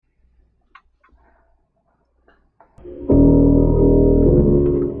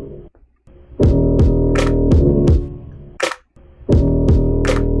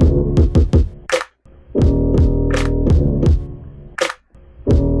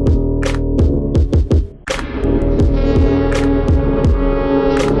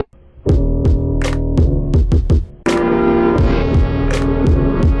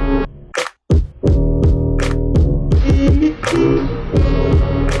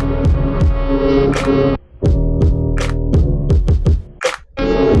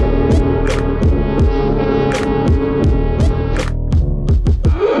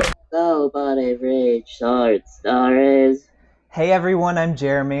Nobody read short stories. Hey everyone, I'm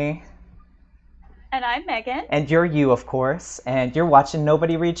Jeremy. And I'm Megan. And you're you, of course, and you're watching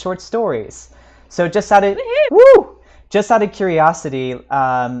Nobody Read Short Stories. So just out of curiosity,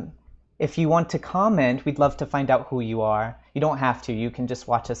 if you want to comment, we'd love to find out who you are. You don't have to. You can just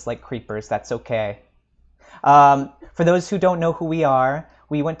watch us like creepers. That's okay. For those who don't know who we are,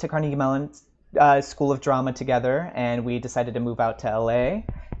 we went to Carnegie Mellon School of Drama together, and we decided to move out to LA,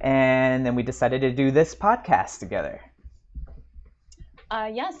 and then we decided to do this podcast together.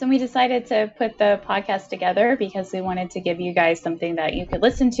 Yes, and we decided to put the podcast together because we wanted to give you guys something that you could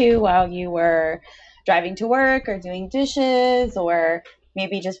listen to while you were driving to work or doing dishes or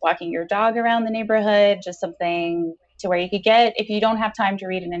maybe just walking your dog around the neighborhood, just something to where you could get, if you don't have time to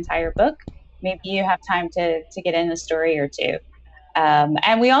read an entire book, maybe you have time to get in a story or two.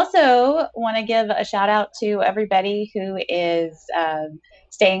 And we also want to give a shout out to everybody who is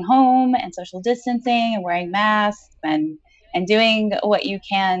staying home and social distancing and wearing masks and doing what you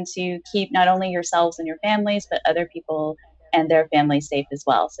can to keep not only yourselves and your families, but other people and their families safe as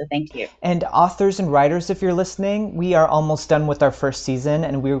well. So thank you. And authors and writers, if you're listening, we are almost done with our first season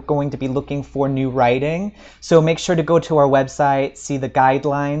and we're going to be looking for new writing. So make sure to go to our website, see the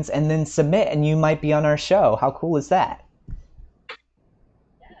guidelines, and then submit, and you might be on our show. How cool is that?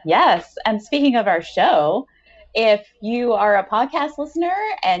 Yes. And speaking of our show, if you are a podcast listener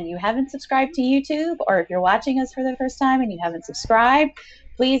and you haven't subscribed to YouTube, or if you're watching us for the first time and you haven't subscribed,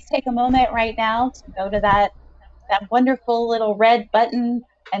 please take a moment right now to go to that wonderful little red button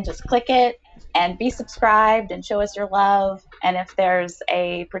and just click it and be subscribed and show us your love. And if there's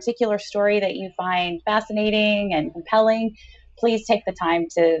a particular story that you find fascinating and compelling, please take the time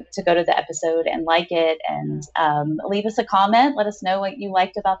to go to the episode and like it and leave us a comment. Let us know what you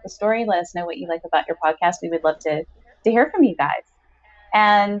liked about the story. Let us know what you like about your podcast. We would love to hear from you guys.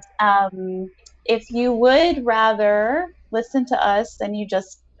 And if you would rather listen to us and you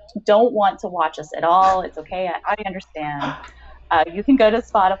just don't want to watch us at all, it's okay. I understand. You can go to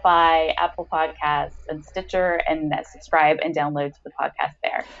Spotify, Apple Podcasts, and Stitcher and subscribe and download the podcast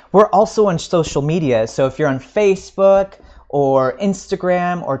there. We're also on social media. So if you're on Facebook or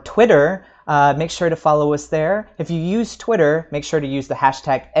Instagram or Twitter, make sure to follow us there. If you use Twitter, make sure to use the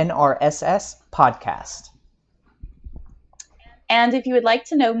hashtag NRSS podcast. And if you would like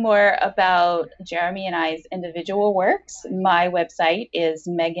to know more about Jeremy and I's individual works, my website is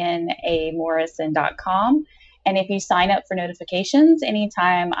meganamorrison.com. And if you sign up for notifications,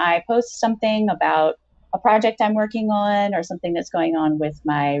 anytime I post something about a project I'm working on or something that's going on with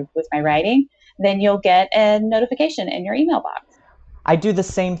my writing, then you'll get a notification in your email box. I do the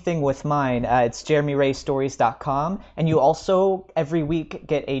same thing with mine. It's jeremyraystories.com. And you also, every week,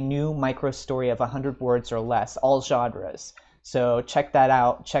 get a new micro story of 100 words or less, all genres. So check that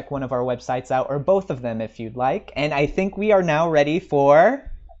out. Check one of our websites out, or both of them if you'd like. And I think we are now ready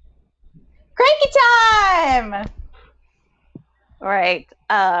for... Cranky time! All right.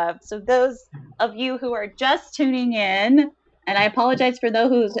 So those of you who are just tuning in, and I apologize for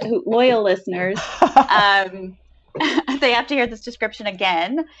those who loyal listeners, they have to hear this description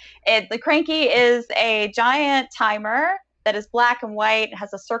again. The Cranky is a giant timer that is black and white,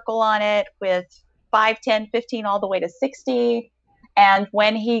 has a circle on it with 5, 10, 15, all the way to 60. And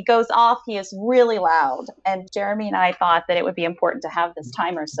when he goes off, he is really loud. And Jeremy and I thought that it would be important to have this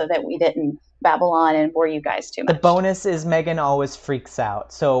timer so that we didn't babble on and bore you guys too much. The bonus is Megan always freaks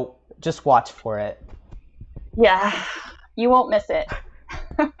out. So just watch for it. Yeah, you won't miss it.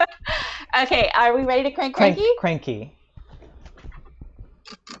 Okay, are we ready to crank Cranky? Cranky.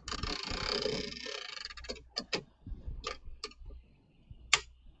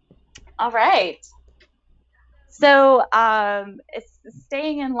 All right. So it's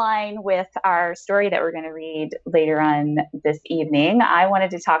staying in line with our story that we're going to read later on this evening. I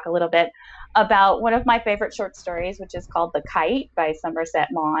wanted to talk a little bit about one of my favorite short stories, which is called The Kite by Somerset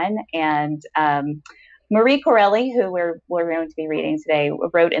Maugham. And Marie Corelli, who we're going to be reading today,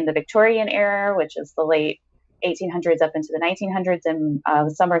 wrote in the Victorian era, which is the late 1800s up into the 1900s. And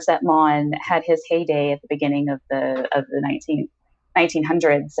Somerset Maugham had his heyday at the beginning of the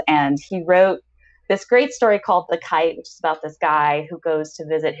 1900s. And he wrote this great story called The Kite, which is about this guy who goes to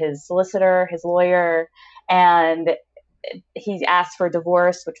visit his solicitor, his lawyer, and he asked for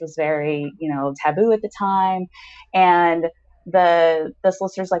divorce, which was very, taboo at the time. And the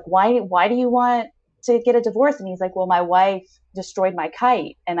solicitor's like, why do you want to get a divorce. And he's like, well, my wife destroyed my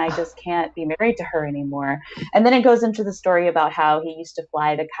kite and I just can't be married to her anymore. And then it goes into the story about how he used to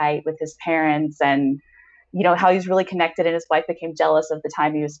fly the kite with his parents, and how he's really connected, and his wife became jealous of the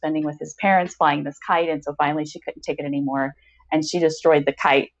time he was spending with his parents flying this kite. And so finally she couldn't take it anymore and she destroyed the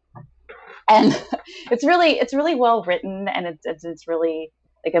kite. And it's really well written, and it's really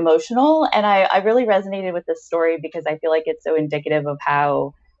like emotional. And I really resonated with this story because I feel like it's so indicative of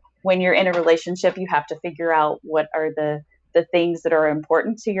how when you're in a relationship, you have to figure out what are the things that are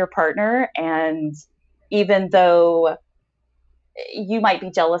important to your partner. And even though you might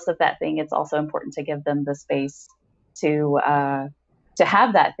be jealous of that thing, it's also important to give them the space to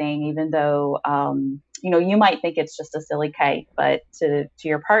have that thing, even though you might think it's just a silly kite, but to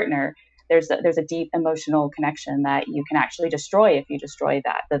your partner, there's a deep emotional connection that you can actually destroy if you destroy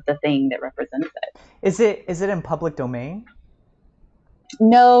the thing that represents it. Is it in public domain?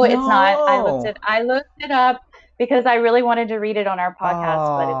 No, it's not. I looked it up because I really wanted to read it on our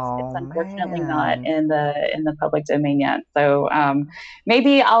podcast, but it's unfortunately not in the public domain yet. So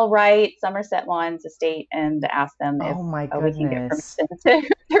maybe I'll write Somerset Lawn's estate and ask them if we can get permission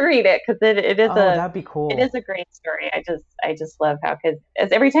to read it, because it is that'd be cool. It is a great story. I just love how, because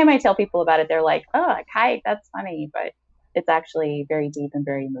every time I tell people about it, they're like, oh, a kite, that's funny, but it's actually very deep and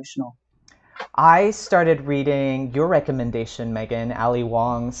very emotional. I started reading your recommendation, Megan, Ali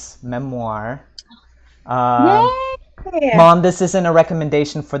Wong's memoir. Mom, this isn't a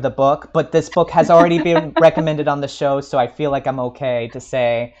recommendation for the book, but this book has already been recommended on the show, so I feel like I'm okay to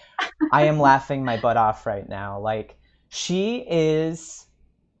say I am laughing my butt off right now. Like, she is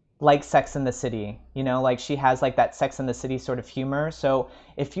like Sex and the City, like she has like that Sex and the City sort of humor. So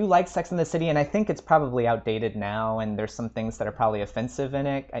if you like Sex and the City, and I think it's probably outdated now and there's some things that are probably offensive in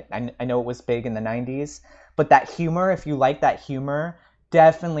it. I know it was big in the 90s, but that humor, if you like that humor,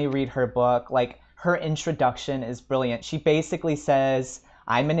 definitely read her book. Like, her introduction is brilliant. She basically says,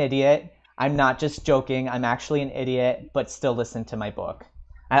 I'm an idiot. I'm not just joking. I'm actually an idiot, but still listen to my book.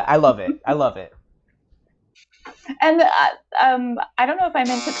 I love it. I love it. And I don't know if I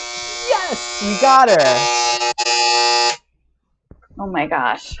mentioned. Yes, you got her. Oh my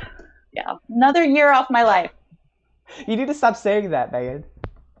gosh. Yeah. Another year off my life. You need to stop saying that, Megan.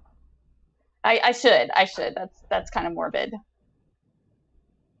 I should. That's kind of morbid.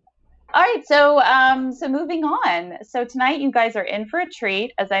 All right, so moving on. So tonight you guys are in for a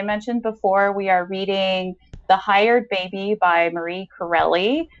treat. As I mentioned before, we are reading The Hired Baby by Marie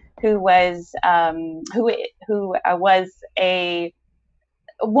Corelli, who was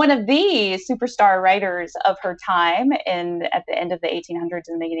one of the superstar writers of her time at the end of the 1800s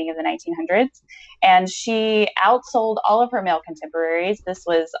and the beginning of the 1900s. And she outsold all of her male contemporaries. This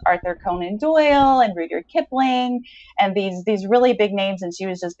was Arthur Conan Doyle and Rudyard Kipling and these really big names. And she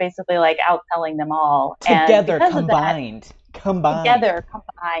was just basically like outselling them all. Together, combined.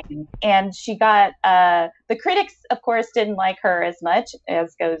 And she got the critics, of course, didn't like her as much,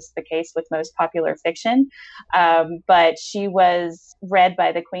 as goes the case with most popular fiction, but she was read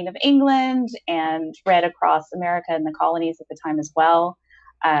by the Queen of England and read across America and the colonies at the time as well.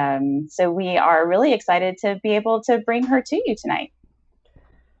 So we are really excited to be able to bring her to you tonight.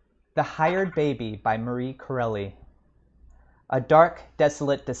 The Hired Baby by Marie Corelli. A dark,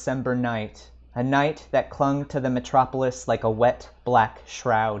 desolate December night. A night that clung to the metropolis like a wet, black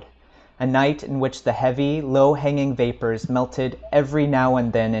shroud. A night in which the heavy, low-hanging vapors melted every now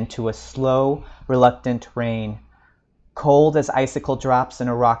and then into a slow, reluctant rain. Cold as icicle drops in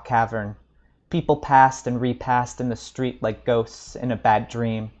a rock cavern. People passed and repassed in the street like ghosts in a bad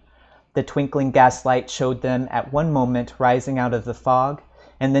dream. The twinkling gaslight showed them at one moment rising out of the fog,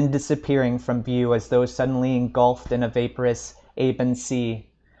 and then disappearing from view as though suddenly engulfed in a vaporous ebon sea.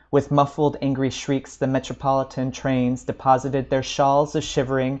 With muffled, angry shrieks, the metropolitan trains deposited their shawls of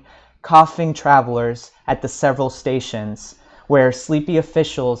shivering, coughing travelers at the several stations, where sleepy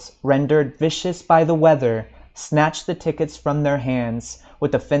officials, rendered vicious by the weather, snatched the tickets from their hands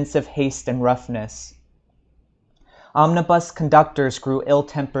with offensive haste and roughness. Omnibus conductors grew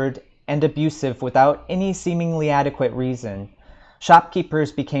ill-tempered and abusive without any seemingly adequate reason.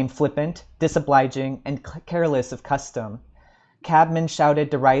 Shopkeepers became flippant, disobliging, and careless of custom. Cabmen shouted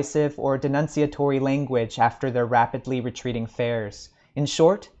derisive or denunciatory language after their rapidly retreating fares. In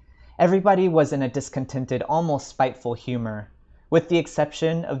short, everybody was in a discontented, almost spiteful humor, with the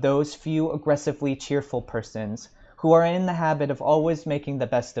exception of those few aggressively cheerful persons who are in the habit of always making the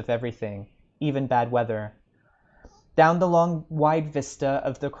best of everything, even bad weather. Down the long, wide vista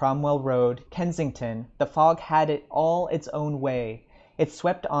of the Cromwell Road, Kensington, the fog had it all its own way. It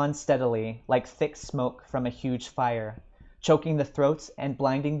swept on steadily, like thick smoke from a huge fire. choking the throats and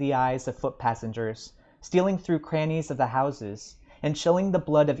blinding the eyes of foot passengers, stealing through crannies of the houses, and chilling the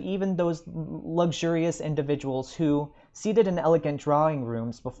blood of even those luxurious individuals who, seated in elegant drawing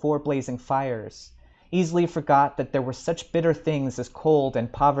rooms before blazing fires, easily forgot that there were such bitter things as cold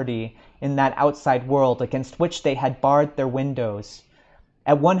and poverty in that outside world against which they had barred their windows.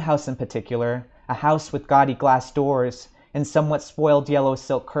 At one house in particular, a house with gaudy glass doors and somewhat spoiled yellow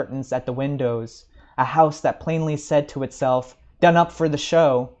silk curtains at the windows, a house that plainly said to itself, "Done up for the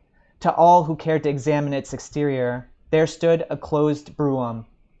show," to all who cared to examine its exterior, there stood a closed brougham,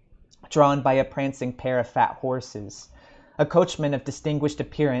 drawn by a prancing pair of fat horses. A coachman of distinguished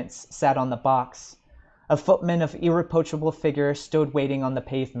appearance sat on the box. A footman of irreproachable figure stood waiting on the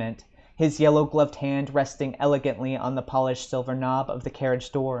pavement, his yellow-gloved hand resting elegantly on the polished silver knob of the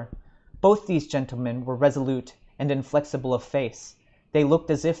carriage door. Both these gentlemen were resolute and inflexible of face. They looked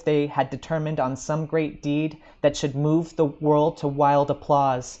as if they had determined on some great deed that should move the world to wild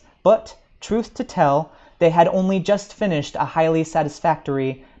applause, but, truth to tell, they had only just finished a highly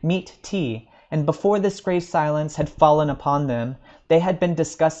satisfactory meat tea, and before this grave silence had fallen upon them, they had been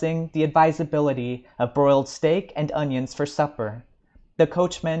discussing the advisability of broiled steak and onions for supper. The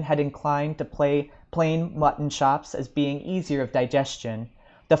coachman had inclined to play plain mutton chops as being easier of digestion.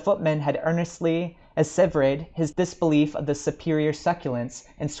 The footman had earnestly assevered his disbelief of the superior succulence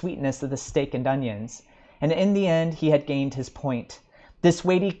and sweetness of the steak and onions, and in the end he had gained his point. This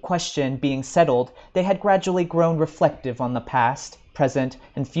weighty question being settled, they had gradually grown reflective on the past, present,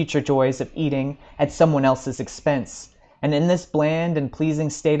 and future joys of eating at someone else's expense, and in this bland and pleasing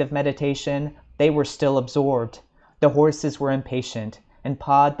state of meditation they were still absorbed. The horses were impatient, and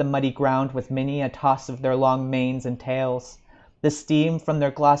pawed the muddy ground with many a toss of their long manes and tails, the steam from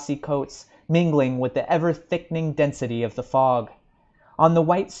their glossy coats mingling with the ever-thickening density of the fog. On the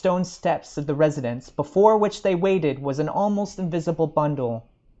white stone steps of the residence before which they waited was an almost invisible bundle,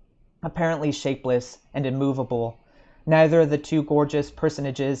 apparently shapeless and immovable. Neither of the two gorgeous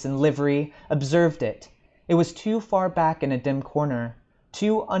personages in livery observed it. It was too far back in a dim corner,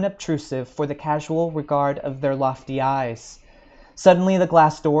 too unobtrusive for the casual regard of their lofty eyes. Suddenly the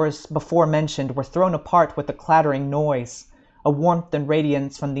glass doors before mentioned were thrown apart with a clattering noise. A warmth and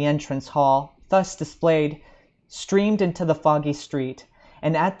radiance from the entrance hall, thus displayed, streamed into the foggy street,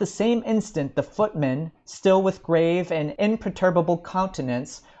 and at the same instant the footman, still with grave and imperturbable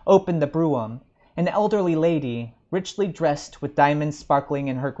countenance, opened the brougham. An elderly lady, richly dressed with diamonds sparkling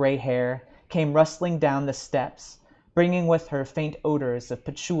in her grey hair, came rustling down the steps, bringing with her faint odors of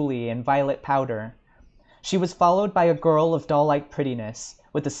patchouli and violet powder. She was followed by a girl of doll-like prettiness,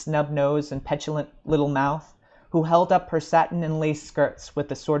 with a snub nose and petulant little mouth, who held up her satin and lace skirts with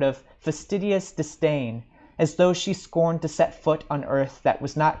a sort of fastidious disdain, as though she scorned to set foot on earth that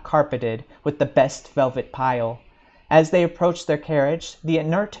was not carpeted with the best velvet pile. As they approached their carriage, the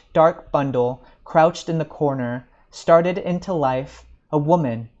inert dark bundle, crouched in the corner, started into life, a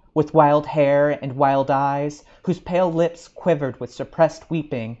woman, with wild hair and wild eyes, whose pale lips quivered with suppressed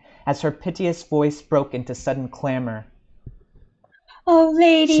weeping as her piteous voice broke into sudden clamor. "Oh,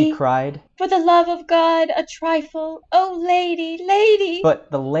 lady," she cried. "for the love of God, a trifle! Oh, lady, lady!"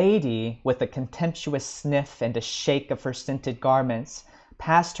 But the lady, with a contemptuous sniff and a shake of her scented garments,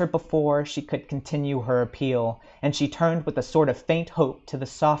 passed her before she could continue her appeal, and she turned with a sort of faint hope to the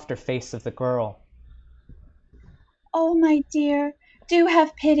softer face of the girl. "Oh, my dear, do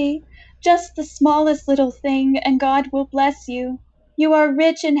have pity. Just the smallest little thing, and God will bless you. You are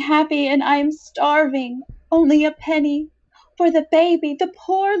rich and happy, and I am starving. Only a penny. For the baby, the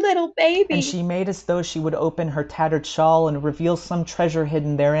poor little baby." And she made as though she would open her tattered shawl and reveal some treasure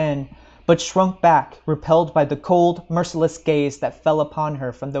hidden therein, but shrunk back, repelled by the cold, merciless gaze that fell upon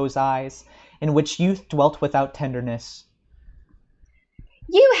her from those eyes, in which youth dwelt without tenderness.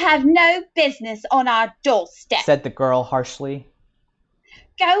 "You have no business on our doorstep," said the girl harshly.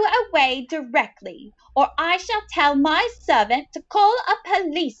 "Go away directly, or I shall tell my servant to call a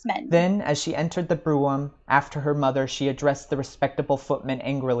policeman." Then, as she entered the brougham, after her mother, she addressed the respectable footman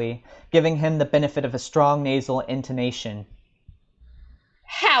angrily, giving him the benefit of a strong nasal intonation.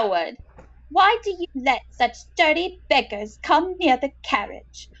 "Howard, why do you let such dirty beggars come near the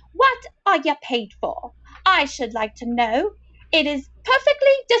carriage? What are you paid for? I should like to know. It is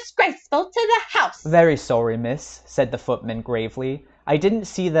perfectly disgraceful to the house." "Very sorry, miss," said the footman gravely. "I didn't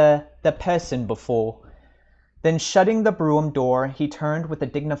see the person before." Then shutting the brougham door, he turned with a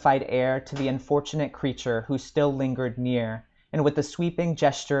dignified air to the unfortunate creature who still lingered near, and with a sweeping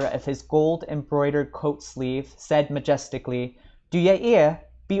gesture of his gold-embroidered coat-sleeve, said majestically, "Do you hear?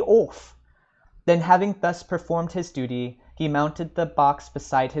 Be off!" Then, having thus performed his duty, he mounted the box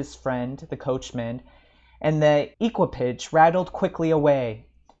beside his friend, the coachman, and the equipage rattled quickly away,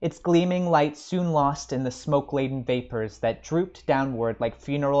 its gleaming light soon lost in the smoke-laden vapors that drooped downward like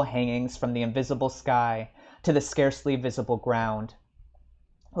funeral hangings from the invisible sky to the scarcely visible ground.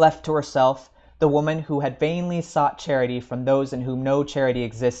 Left to herself, the woman who had vainly sought charity from those in whom no charity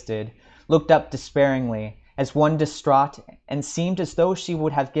existed looked up despairingly, as one distraught, and seemed as though she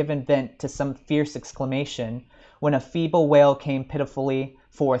would have given vent to some fierce exclamation, when a feeble wail came pitifully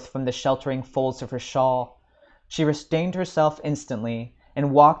forth from the sheltering folds of her shawl. She restrained herself instantly,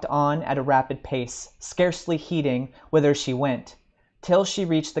 and walked on at a rapid pace, scarcely heeding whither she went, till she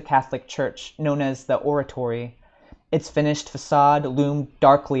reached the Catholic church, known as the Oratory. Its finished facade loomed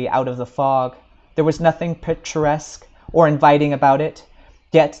darkly out of the fog. There was nothing picturesque or inviting about it,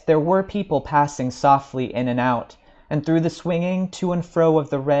 yet there were people passing softly in and out, and through the swinging to and fro of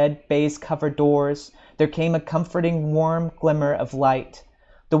the red, baize-covered doors there came a comforting warm glimmer of light.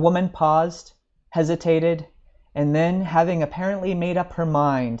 The woman paused, hesitated, and then, having apparently made up her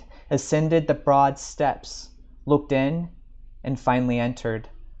mind, ascended the broad steps, looked in, and finally entered.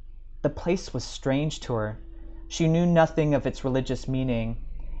 The place was strange to her. She knew nothing of its religious meaning,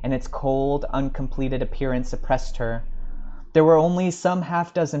 and its cold, uncompleted appearance oppressed her. There were only some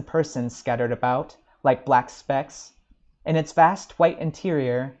half-dozen persons scattered about, like black specks, in its vast white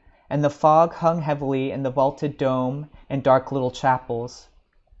interior, and the fog hung heavily in the vaulted dome and dark little chapels.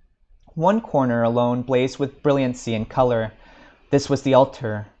 One corner alone blazed with brilliancy and color. This was the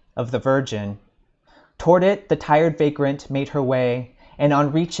altar of the Virgin. Toward it the tired vagrant made her way, and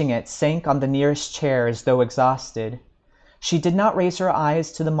on reaching it sank on the nearest chair as though exhausted. She did not raise her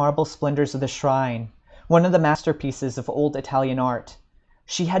eyes to the marble splendors of the shrine, one of the masterpieces of old Italian art.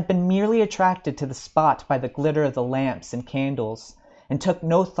 She had been merely attracted to the spot by the glitter of the lamps and candles, and took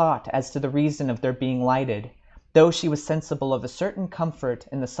no thought as to the reason of their being lighted, though she was sensible of a certain comfort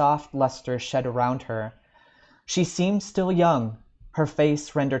in the soft lustre shed around her. She seemed still young. Her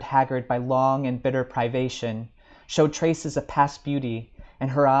face, rendered haggard by long and bitter privation, showed traces of past beauty,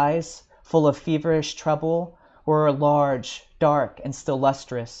 and her eyes, full of feverish trouble, were large, dark, and still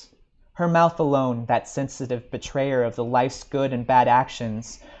lustrous. Her mouth alone, that sensitive betrayer of the life's good and bad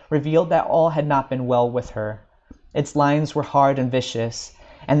actions, revealed that all had not been well with her. Its lines were hard and vicious,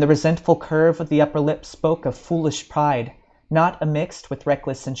 and the resentful curve of the upper lip spoke of foolish pride, not unmixed with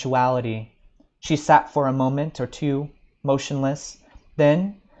reckless sensuality. She sat for a moment or two, motionless.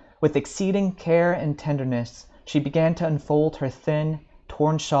 Then, with exceeding care and tenderness, she began to unfold her thin,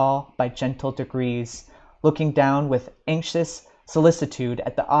 torn shawl by gentle degrees, looking down with anxious solicitude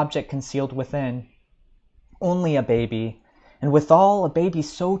at the object concealed within. Only a baby, and withal a baby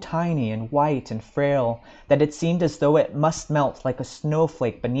so tiny and white and frail that it seemed as though it must melt like a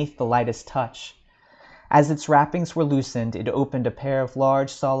snowflake beneath the lightest touch. As its wrappings were loosened, it opened a pair of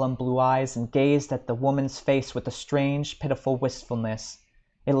large, solemn blue eyes and gazed at the woman's face with a strange, pitiful wistfulness.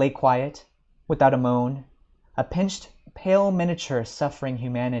 It lay quiet, without a moan, a pinched, pale miniature suffering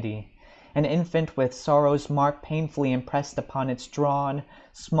humanity, an infant with sorrow's mark painfully impressed upon its drawn,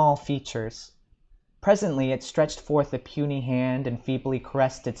 small features. Presently it stretched forth a puny hand and feebly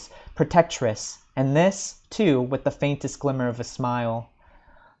caressed its protectress, and this, too, with the faintest glimmer of a smile.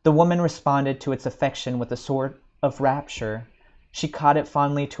 The woman responded to its affection with a sort of rapture. She caught it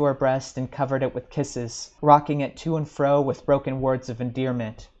fondly to her breast and covered it with kisses, rocking it to and fro with broken words of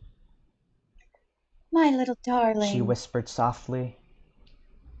endearment. My little darling. She whispered softly.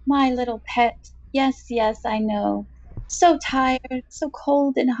 My little pet. Yes, yes, I know. So tired, so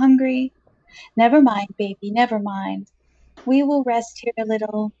cold and hungry. Never mind, baby, never mind. We will rest here a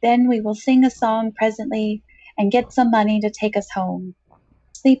little, then we will sing a song presently and get some money to take us home.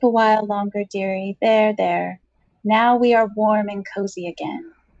 Sleep a while longer, dearie. There, there. Now we are warm and cozy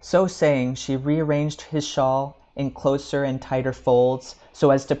again. So saying, she rearranged his shawl in closer and tighter folds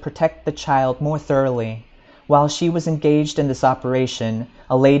so as to protect the child more thoroughly. While she was engaged in this operation,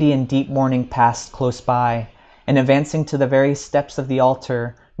 a lady in deep mourning passed close by, and advancing to the very steps of the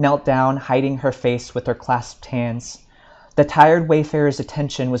altar, knelt down, hiding her face with her clasped hands. The tired wayfarer's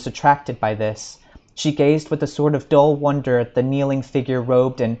attention was attracted by this. She gazed with a sort of dull wonder at the kneeling figure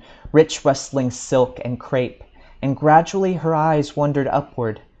robed in rich rustling silk and crape, and gradually her eyes wandered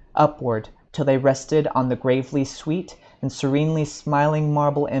upward, till they rested on the gravely sweet and serenely smiling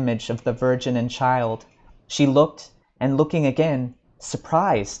marble image of the Virgin and Child. She looked, and looking again,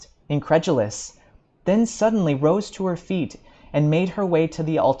 surprised, incredulous, then suddenly rose to her feet and made her way to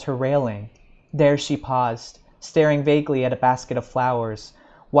the altar railing. There she paused, staring vaguely at a basket of flowers,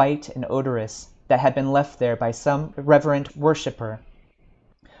 white and odorous, that had been left there by some reverent worshipper.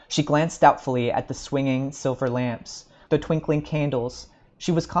 She glanced doubtfully at the swinging silver lamps, the twinkling candles.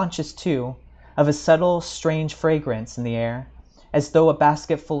 She was conscious, too, of a subtle, strange fragrance in the air, as though a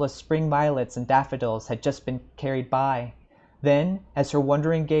basket full of spring violets and daffodils had just been carried by. Then, as her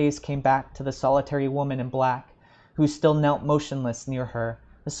wondering gaze came back to the solitary woman in black, who still knelt motionless near her,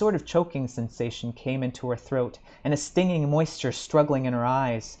 a sort of choking sensation came into her throat, and a stinging moisture struggling in her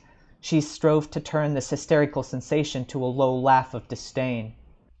eyes. She strove to turn this hysterical sensation to a low laugh of disdain.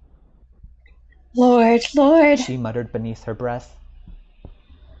 Lord, Lord, she muttered beneath her breath.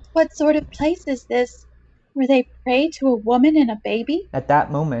 What sort of place is this, where they pray to a woman and a baby? At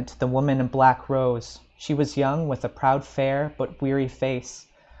that moment the woman in black rose. She was young, with a proud, fair, but weary face.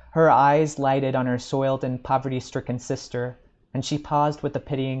 Her eyes lighted on her soiled and poverty-stricken sister, and she paused with a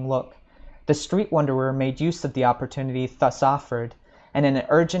pitying look. The street wanderer made use of the opportunity thus offered, and in an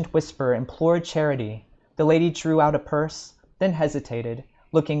urgent whisper implored charity. The lady drew out a purse, then hesitated,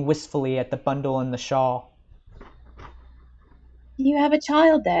 looking wistfully at the bundle and the shawl. You have a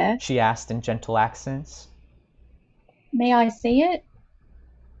child there? she asked in gentle accents. May I see it?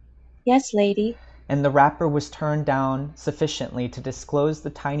 Yes, lady. And the wrapper was turned down sufficiently to disclose the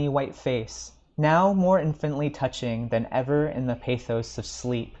tiny white face, now more infinitely touching than ever in the pathos of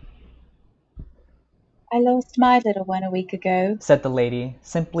sleep. I lost my little one a week ago, said the lady,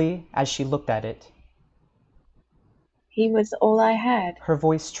 simply as she looked at it. He was all I had. Her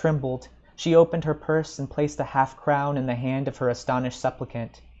voice trembled. She opened her purse and placed a half-crown in the hand of her astonished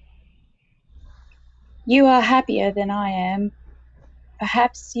supplicant. You are happier than I am.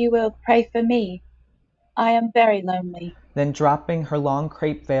 Perhaps you will pray for me. I am very lonely. Then, dropping her long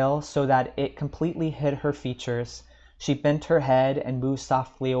crape veil so that it completely hid her features, she bent her head and moved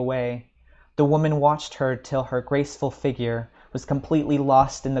softly away. The woman watched her till her graceful figure was completely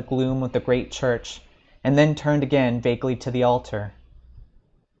lost in the gloom of the great church, and then turned again vaguely to the altar.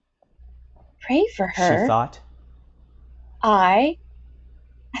 Pray for her? she thought. I?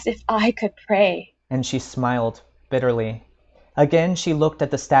 As if I could pray. And she smiled bitterly. Again she looked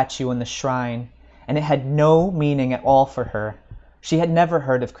at the statue in the shrine, and it had no meaning at all for her. She had never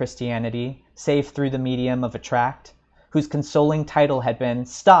heard of Christianity, save through the medium of a tract, whose consoling title had been,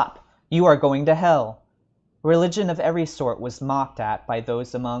 "Stop! You are going to hell!" Religion of every sort was mocked at by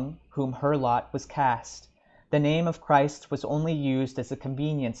those among whom her lot was cast. The name of Christ was only used as a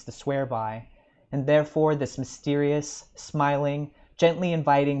convenience to swear by, and therefore this mysterious, smiling, gently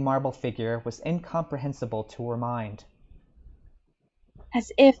inviting marble figure was incomprehensible to her mind.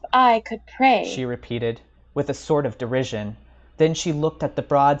 As if I could pray, she repeated, with a sort of derision. Then she looked at the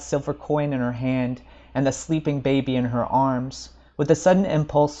broad silver coin in her hand and the sleeping baby in her arms. With a sudden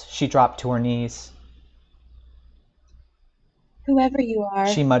impulse, she dropped to her knees. Whoever you are,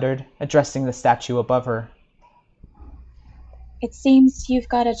 she muttered, addressing the statue above her. It seems you've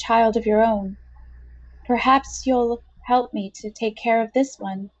got a child of your own. Perhaps you'll help me to take care of this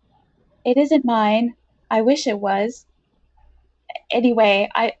one. It isn't mine. I wish it was. Anyway,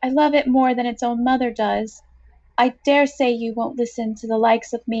 I love it more than its own mother does. I dare say you won't listen to the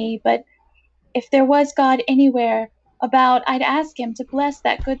likes of me, but if there was God anywhere about, I'd ask him to bless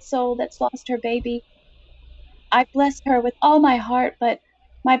that good soul that's lost her baby. I bless her with all my heart, but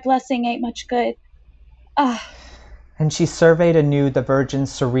my blessing ain't much good. Ah. And she surveyed anew the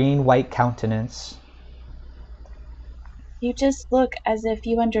Virgin's serene white countenance. You just look as if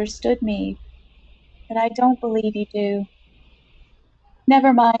you understood me, but I don't believe you do.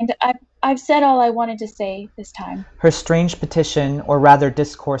 Never mind, I've said all I wanted to say this time. Her strange petition, or rather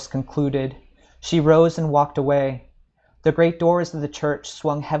discourse, concluded, she rose and walked away. The great doors of the church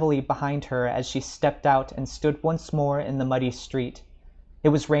swung heavily behind her as she stepped out and stood once more in the muddy street. It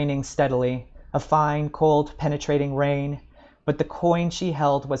was raining steadily, a fine, cold, penetrating rain, but the coin she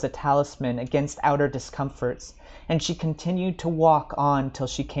held was a talisman against outer discomforts, and she continued to walk on till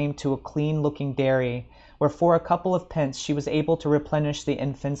she came to a clean-looking dairy, where for a couple of pence she was able to replenish the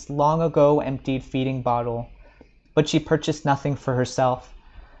infant's long-ago emptied feeding bottle. But she purchased nothing for herself.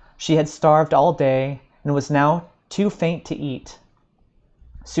 She had starved all day, and was now too faint to eat.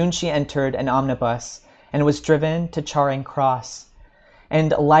 Soon she entered an omnibus, and was driven to Charing Cross.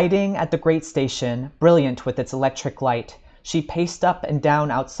 And alighting at the great station, brilliant with its electric light, she paced up and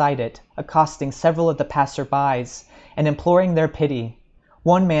down outside it, accosting several of the passers-bys, and imploring their pity.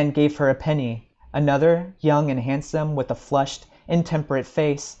 One man gave her a penny. Another, young and handsome, with a flushed, intemperate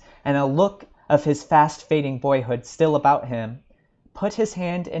face, and a look of his fast-fading boyhood still about him, put his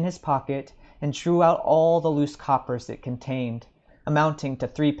hand in his pocket and drew out all the loose coppers it contained, amounting to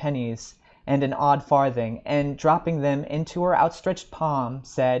 3 pennies and an odd farthing, and dropping them into her outstretched palm,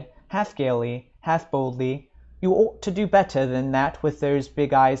 said, half gaily, half boldly, "You ought to do better than that with those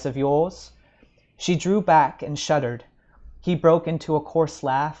big eyes of yours." She drew back and shuddered. He broke into a coarse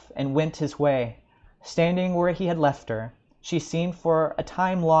laugh and went his way. Standing where he had left her, she seemed for a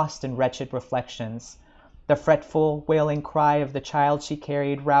time lost in wretched reflections. The fretful, wailing cry of the child she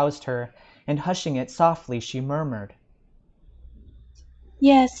carried roused her, and hushing it softly, she murmured,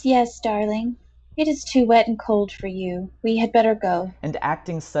 Yes, yes, darling. It is too wet and cold for you. We had better go. and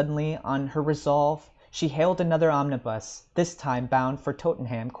acting suddenly on her resolve, she hailed another omnibus, this time bound for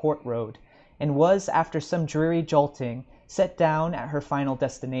Tottenham Court Road, and was, after some dreary jolting, set down at her final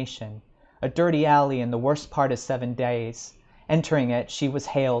destination, a dirty alley in the worst part of 7 Days. Entering it, she was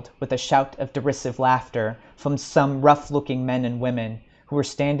hailed with a shout of derisive laughter from some rough-looking men and women, who were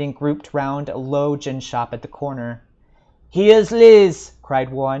standing grouped round a low gin-shop at the corner. "Here's Liz!"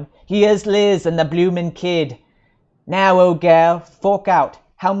 cried one. "Here's Liz and the bloomin' kid! Now, old gal, fork out.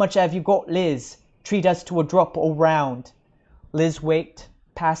 How much have you got, Liz? Treat us to a drop all round." Liz walked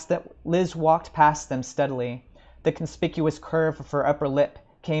past them steadily. The conspicuous curve of her upper lip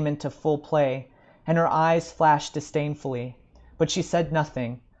came into full play, and her eyes flashed disdainfully. But she said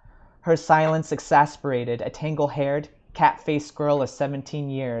nothing. Her silence exasperated a tangle-haired, cat-faced girl of 17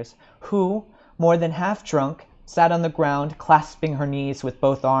 years, who, more than half drunk, sat on the ground, clasping her knees with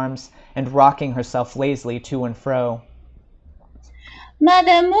both arms and rocking herself lazily to and fro.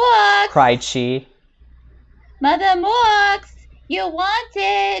 Mother Morks! Cried she. Mother Morks! You're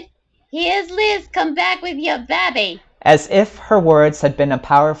wanted! Here's Liz come back with your baby. As if her words had been a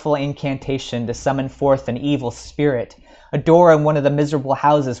powerful incantation to summon forth an evil spirit, a door in one of the miserable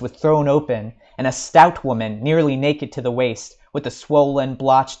houses was thrown open, and a stout woman, nearly naked to the waist, with a swollen,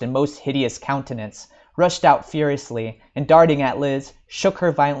 blotched, and most hideous countenance, rushed out furiously, and darting at Liz, shook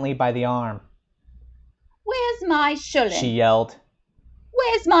her violently by the arm. Where's my shilling? She yelled.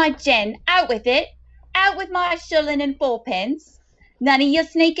 Where's my gin? Out with it! Out with my shilling and fourpence! None of your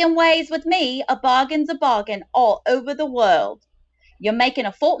sneaking ways with me. A bargain's a bargain all over the world. You're making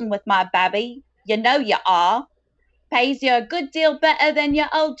a fortune with my babby. You know you are. Pays you a good deal better than your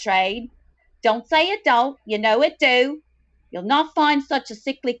old trade. Don't say it don't. You know it do. You'll not find such a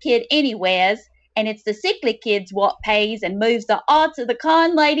sickly kid anywheres, and it's the sickly kids what pays and moves the hearts of the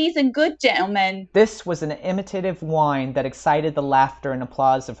kind ladies and good gentlemen. This was an imitative whine that excited the laughter and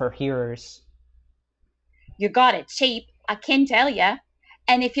applause of her hearers. You got it cheap, I can tell ya.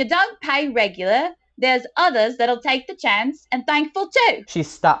 And if you don't pay regular, there's others that'll take the chance, and thankful too. She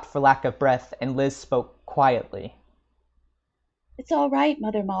stopped for lack of breath, and Liz spoke quietly. It's all right,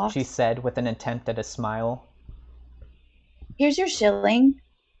 Mother Mox, she said with an attempt at a smile. Here's your shilling.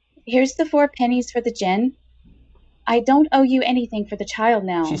 Here's the 4 pennies for the gin. I don't owe you anything for the child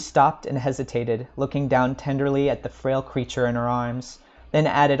now. She stopped and hesitated, looking down tenderly at the frail creature in her arms, then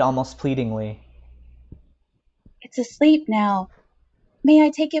added almost pleadingly, It's asleep now. May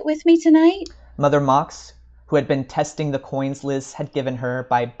I take it with me tonight? Mother Mox, who had been testing the coins Liz had given her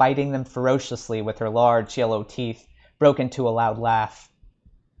by biting them ferociously with her large yellow teeth, broke into a loud laugh.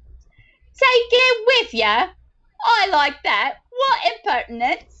 Take it with ya? I like that. What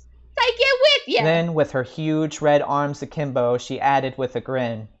impertinence. Take it with ya. Then, with her huge red arms akimbo, she added with a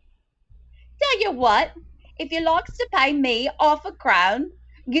grin, Tell you what, if you likes to pay me half a crown,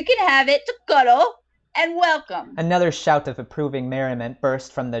 you can have it to cuddle, and welcome. Another shout of approving merriment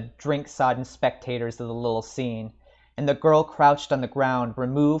burst from the drink-sodden spectators of the little scene, and the girl crouched on the ground,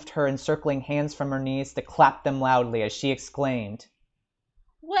 removed her encircling hands from her knees to clap them loudly as she exclaimed,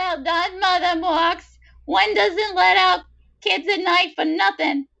 Well done, Mother Mox. One doesn't let out kids at night for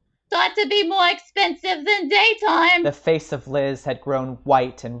nothing. Thought to be more expensive than daytime. The face of Liz had grown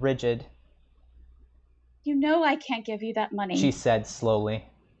white and rigid. You know I can't give you that money, she said slowly.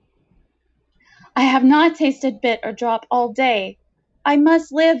 I have not tasted bit or drop all day. I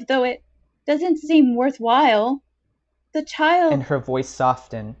must live, though it doesn't seem worthwhile. The child... And her voice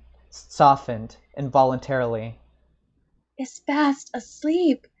softened involuntarily. Is fast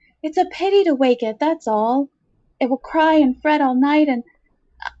asleep. It's a pity to wake it, that's all. It will cry and fret all night, and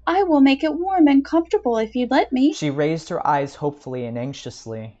I will make it warm and comfortable if you'd let me. She raised her eyes hopefully and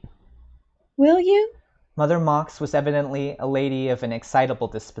anxiously. Will you? Mother Mox was evidently a lady of an excitable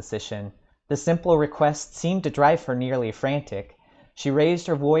disposition. The simple request seemed to drive her nearly frantic. She raised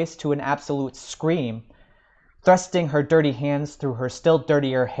her voice to an absolute scream, thrusting her dirty hands through her still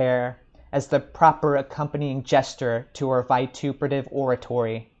dirtier hair as the proper accompanying gesture to her vituperative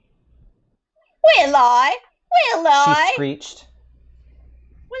oratory. Will I? Will I? She screeched.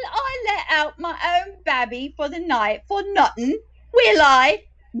 Will I let out my own babby for the night for nothing? Will I?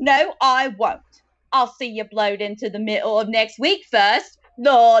 No, I won't. I'll see you blowed into the middle of next week first.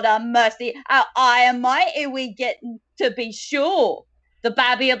 Lord a mercy, how high and mighty we getting, to be sure. The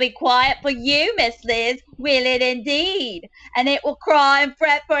baby'll be quiet for you, Miss Liz, will it indeed? And it will cry and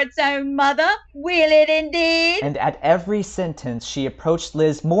fret for its own mother, will it indeed? And at every sentence she approached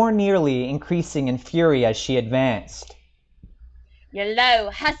Liz more nearly, increasing in fury as she advanced. You low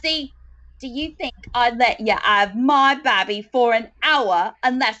hussy, do you think I'd let you have my babby for an hour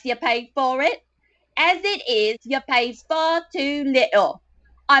unless you paid for it? As it is, you pays far too little.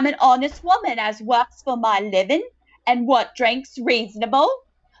 I'm an honest woman as works for my living, and what drinks reasonable.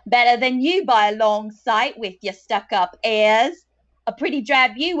 Better than you by a long sight with your stuck-up airs. A pretty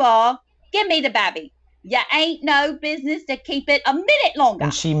drab you are. Give me the babby. You ain't no business to keep it a minute longer.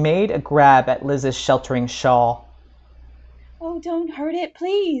 And she made a grab at Liz's sheltering shawl. Oh, don't hurt it,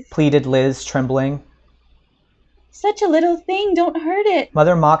 please, pleaded Liz, trembling. Such a little thing, don't hurt it.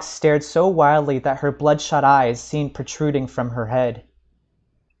 Mother Mox stared so wildly that her bloodshot eyes seemed protruding from her head.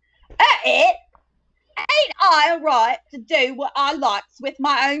 It? Ain't I a right to do what I likes with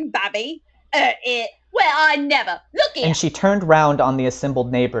my own babby? It? Well, I never. Look here. And she turned round on the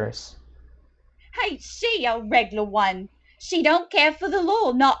assembled neighbors. Ain't she a regular one? She don't care for the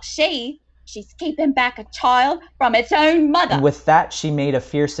law, not she. She's keeping back a child from its own mother. And with that she made a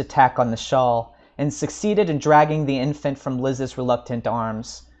fierce attack on the shawl, and succeeded in dragging the infant from Liz's reluctant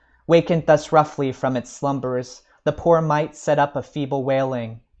arms. Wakened thus roughly from its slumbers, the poor mite set up a feeble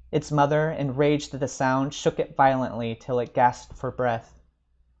wailing. Its mother, enraged at the sound, shook it violently till it gasped for breath.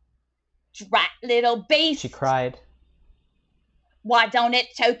 Drat little beast, she cried. Why don't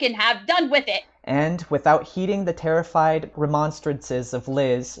it choke and have done with it? And, without heeding the terrified remonstrances of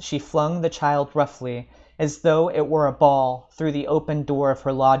Liz, she flung the child roughly, as though it were a ball, through the open door of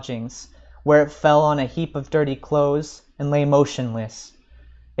her lodgings, where it fell on a heap of dirty clothes and lay motionless.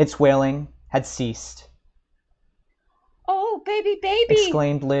 Its wailing had ceased. Oh, baby, baby!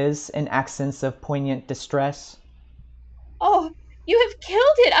 exclaimed Liz in accents of poignant distress. Oh, you have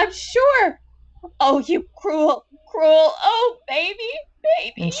killed it, I'm sure! Oh, you cruel, cruel, oh, baby,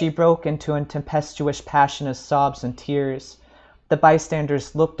 baby! And she broke into a tempestuous passion of sobs and tears. The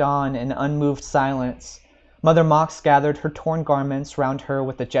bystanders looked on in unmoved silence. Mother Mox gathered her torn garments round her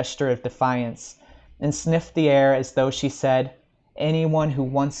with a gesture of defiance, and sniffed the air as though she said, "Anyone who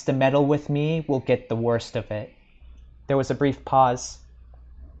wants to meddle with me will get the worst of it." There was a brief pause.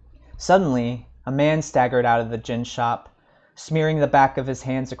 Suddenly, a man staggered out of the gin shop, smearing the back of his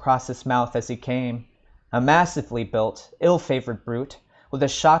hands across his mouth as he came. A massively built, ill-favored brute, with a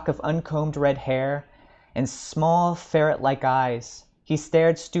shock of uncombed red hair and small ferret-like eyes. He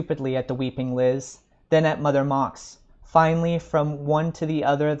stared stupidly at the weeping Liz, then at Mother Mox. Finally, from one to the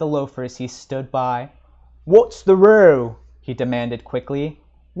other of the loafers he stood by. "What's the row?" he demanded quickly.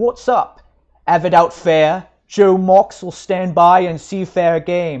 "What's up? Have it out fair? Joe Mox will stand by and see fair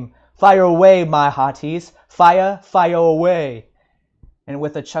game. Fire away, my hearties. Fire, fire away." And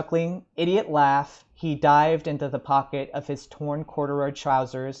with a chuckling, idiot laugh, he dived into the pocket of his torn corduroy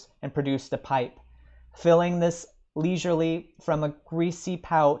trousers and produced a pipe. Filling this leisurely from a greasy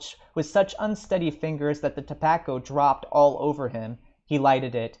pouch with such unsteady fingers that the tobacco dropped all over him, he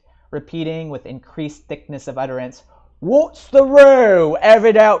lighted it, repeating with increased thickness of utterance, "What's the row? Have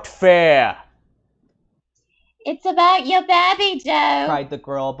it out fair." It's about your babby, Joe, cried the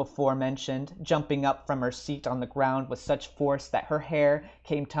girl before mentioned, jumping up from her seat on the ground with such force that her hair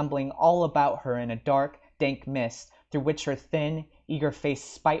came tumbling all about her in a dark, dank mist, through which her thin, eager face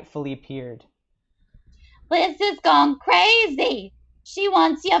spitefully peered. Liz has gone crazy. She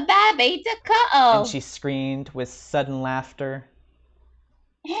wants your babby to cuddle. And she screamed with sudden laughter.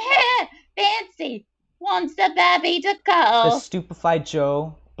 Fancy, wants the babby to The cuddle. stupefied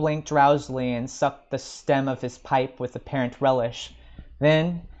Joe blinked drowsily and sucked the stem of his pipe with apparent relish.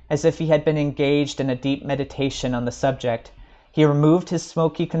 Then, as if he had been engaged in a deep meditation on the subject, he removed his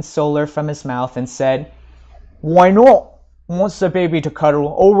smoky consoler from his mouth and said, "Why not? Wants the baby to cuddle.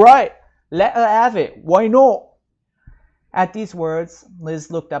 All right, let her have it. Why not?" At these words, Liz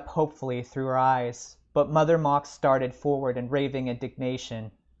looked up hopefully through her eyes, but Mother Mox started forward in raving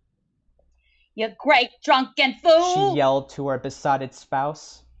indignation. You great drunken fool! She yelled to her besotted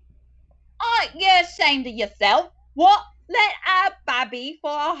spouse. Aren't you ashamed of yourself? What? Let our babby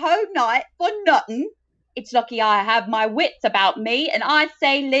for a whole night for nothing? It's lucky I have my wits about me, and I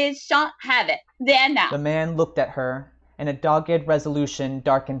say Liz shan't have it. There now. The man looked at her, and a dogged resolution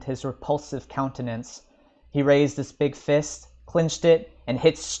darkened his repulsive countenance. He raised his big fist, clinched it, and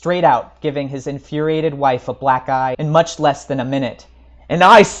hit straight out, giving his infuriated wife a black eye in much less than a minute. "And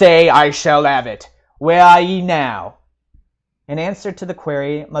I say I shall have it. Where are ye now?" In answer to the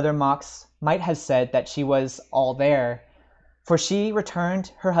query, Mother Mox might have said that she was all there, for she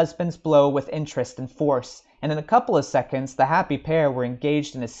returned her husband's blow with interest and force, and in a couple of seconds the happy pair were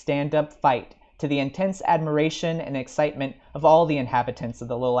engaged in a stand-up fight, to the intense admiration and excitement of all the inhabitants of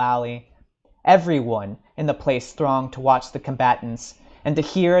the little alley. Everyone in the place thronged to watch the combatants, and to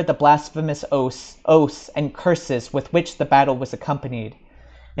hear the blasphemous oaths and curses with which the battle was accompanied.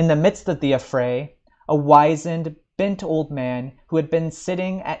 In the midst of the affray, a wizened, bent old man, who had been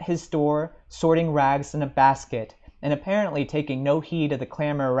sitting at his door sorting rags in a basket, and apparently taking no heed of the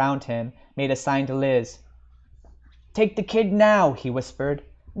clamor around him, made a sign to Liz. "Take the kid now," he whispered.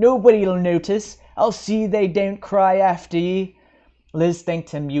 "Nobody'll notice. I'll see they don't cry after ye." Liz thanked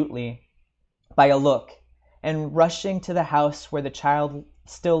him mutely by a look, and rushing to the house where the child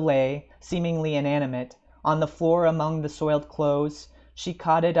still lay, seemingly inanimate, on the floor among the soiled clothes, she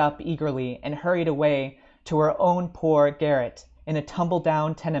caught it up eagerly and hurried away to her own poor garret in a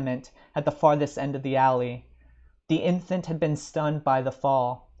tumble-down tenement at the farthest end of the alley. The infant had been stunned by the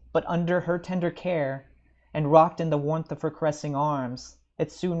fall, but under her tender care, and rocked in the warmth of her caressing arms,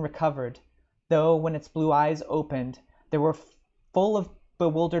 it soon recovered, though when its blue eyes opened, they were full of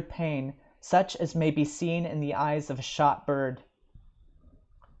bewildered pain, such as may be seen in the eyes of a shot bird.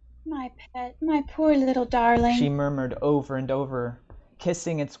 "My pet, my poor little darling," she murmured over and over,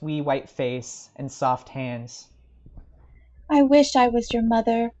 kissing its wee white face and soft hands. "I wish I was your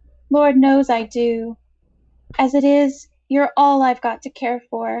mother. Lord knows I do. As it is, you're all I've got to care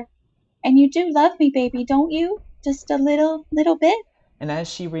for. And you do love me, baby, don't you? Just a little bit?" And as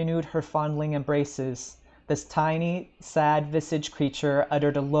she renewed her fondling embraces, this tiny, sad-visaged creature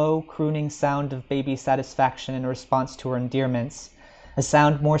uttered a low, crooning sound of baby satisfaction in response to her endearments, a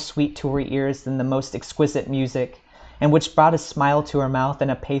sound more sweet to her ears than the most exquisite music, and which brought a smile to her mouth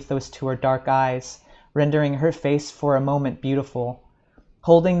and a pathos to her dark eyes, rendering her face for a moment beautiful.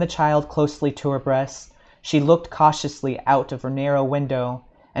 Holding the child closely to her breast, she looked cautiously out of her narrow window,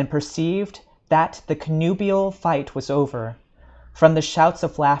 and perceived that the connubial fight was over. From the shouts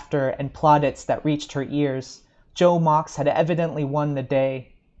of laughter and plaudits that reached her ears, Joe Mox had evidently won the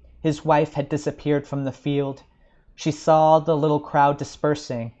day. His wife had disappeared from the field. She saw the little crowd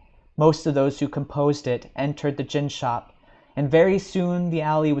dispersing. Most of those who composed it entered the gin shop, and very soon the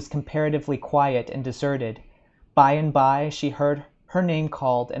alley was comparatively quiet and deserted. By and by she heard her name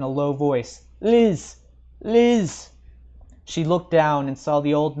called in a low voice. "Liz! Liz!" She looked down and saw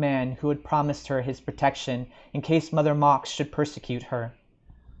the old man who had promised her his protection in case Mother Mox should persecute her.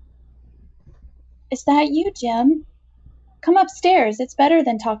 "Is that you, Jim? Come upstairs. It's better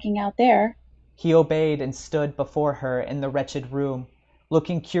than talking out there." He obeyed and stood before her in the wretched room,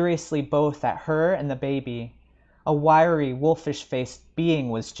 looking curiously both at her and the baby. A wiry, wolfish-faced being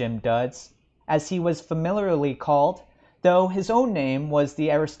was Jim Duds, as he was familiarly called, though his own name was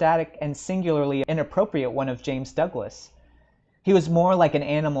the aristocratic and singularly inappropriate one of James Douglas. He was more like an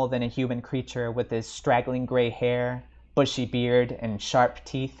animal than a human creature, with his straggling gray hair, bushy beard, and sharp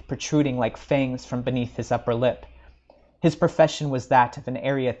teeth protruding like fangs from beneath his upper lip. His profession was that of an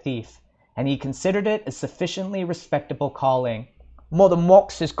area thief, and he considered it a sufficiently respectable calling. "Mother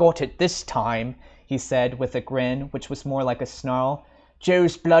Mox has got it this time," he said, with a grin which was more like a snarl.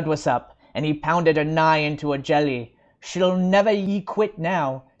 "Joe's blood was up, and he pounded her nigh into a jelly. She'll never ye quit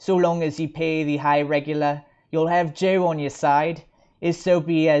now, so long as ye pay the high regular. You'll have Joe on your side. If so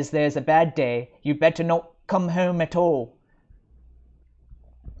be as there's a bad day, you better not come home at all."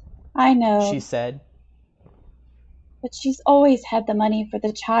 "I know," she said. "but she's always had the money for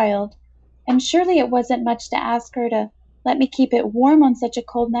the child, and surely it wasn't much to ask her to let me keep it warm on such a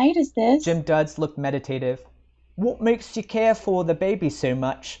cold night as this." Jim Duds looked meditative. "What makes you care for the baby so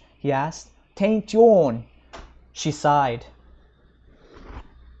much?" he asked. "'Tain't yourn." She sighed.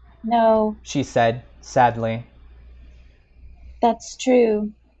 "No," she said, sadly. "that's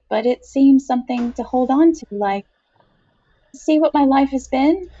true, but it seems something to hold on to, like, see what my life has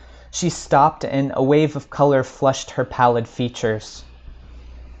been?" She stopped, and a wave of color flushed her pallid features.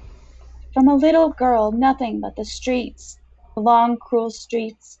 "From a little girl, nothing but the streets, the long, cruel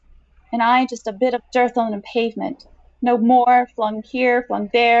streets, and I just a bit of dirt on the pavement, no more, flung here, flung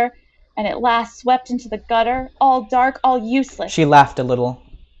there, and at last swept into the gutter, all dark, all useless." She laughed a little.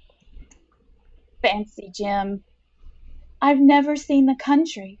 "Fancy, Jim. I've never seen the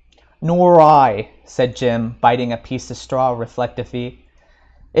country." "Nor I," said Jim, biting a piece of straw reflectively.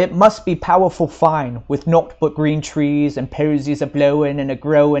 "It must be powerful fine, with naught but green trees and posies a-blowin' and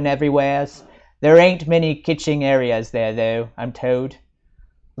a-growin' everywheres. There ain't many kitching areas there, though, I'm told."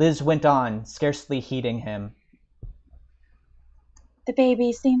 Liz went on, scarcely heeding him. "The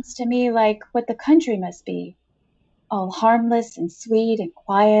baby seems to me like what the country must be, all harmless and sweet and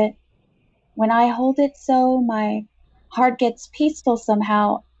quiet. When I hold it so, my heart gets peaceful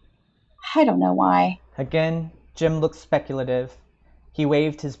somehow. I don't know why." Again, Jim looked speculative. He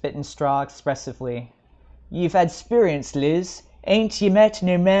waved his bitten straw expressively. "You've had 'sperience, Liz. Ain't ye met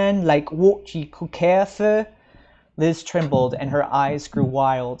no man like what ye could care for?" Liz trembled and her eyes grew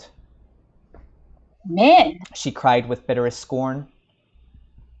wild. Men? She cried with bitterest scorn.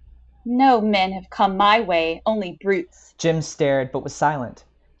 No men have come my way, only brutes. Jim stared but was silent.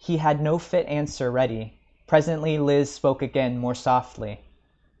 He had no fit answer ready. Presently Liz spoke again, more softly.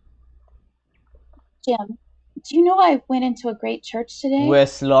 Jim, do you know I went into a great church today?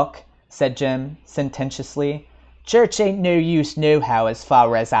 "Worse luck," said Jim, sententiously. "Church ain't no use nohow as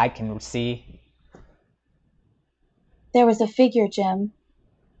far as I can see." There was a figure, Jim,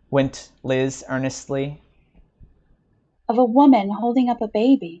 went Liz earnestly. of a woman holding up a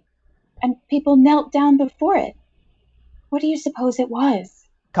baby, and people knelt down before it. What do you suppose it was?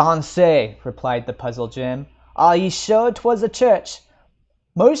 "Can't say," replied the puzzled Jim. "Are ye sure 'twas a church?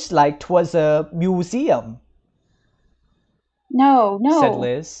 Most like 'twas a museum." No, said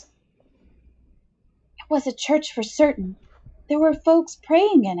Liz. It was a church for certain. There were folks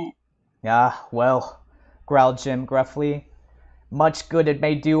praying in it. "Ah, well," growled Jim gruffly. "Much good it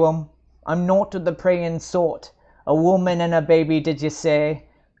may do 'em. I'm not of the prayin' sort. A woman and a baby, did ye say?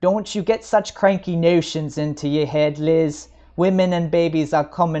 Don't you get such cranky notions into your head, Liz. Women and babies are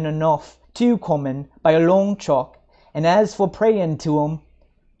common enough, too common, by a long chalk. And as for prayin' to 'em—"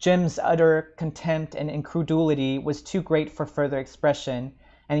 Jim's utter contempt and incredulity was too great for further expression,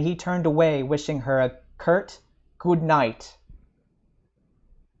 and he turned away, wishing her a curt "good night."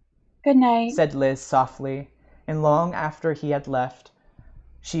 Good night, said Liz softly, and long after he had left,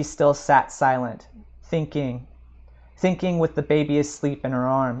 she still sat silent, thinking with the baby asleep in her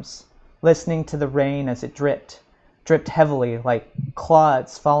arms, listening to the rain as it dripped heavily like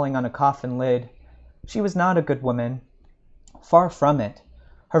clods falling on a coffin lid. She was not a good woman. Far from it.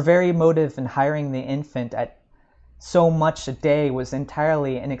 Her very motive in hiring the infant at so much a day was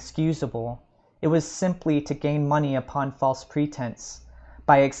entirely inexcusable. It was simply to gain money upon false pretense,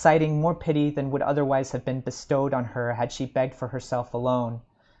 by exciting more pity than would otherwise have been bestowed on her had she begged for herself alone,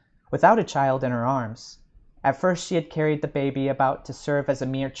 without a child in her arms. At first she had carried the baby about to serve as a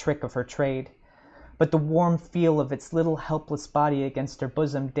mere trick of her trade, but the warm feel of its little helpless body against her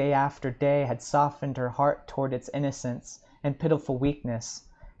bosom day after day had softened her heart toward its innocence and pitiful weakness,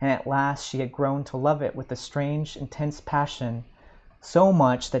 and at last she had grown to love it with a strange, intense passion, so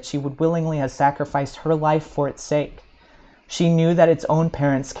much that she would willingly have sacrificed her life for its sake. She knew that its own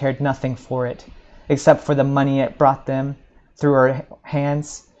parents cared nothing for it, except for the money it brought them through her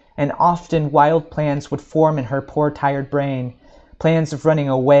hands, and often wild plans would form in her poor tired brain, plans of running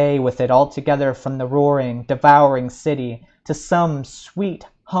away with it altogether from the roaring, devouring city to some sweet,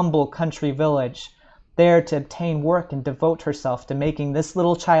 humble country village, there to obtain work and devote herself to making this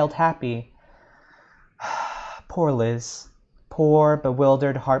little child happy. Poor Liz. Poor,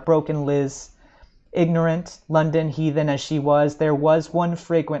 bewildered, heartbroken Liz. Ignorant, London heathen as she was, there was one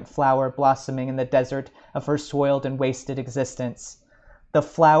fragrant flower blossoming in the desert of her soiled and wasted existence. The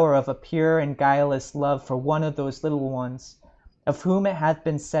flower of a pure and guileless love for one of those little ones, of whom it hath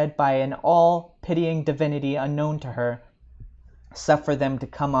been said by an all-pitying divinity unknown to her, "Suffer them to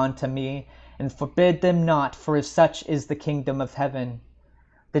come unto me, and forbid them not, for such is the kingdom of heaven."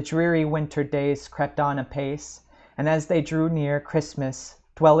 The dreary winter days crept on apace, and as they drew near Christmas,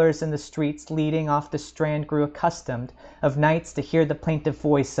 dwellers in the streets leading off the Strand grew accustomed of nights to hear the plaintive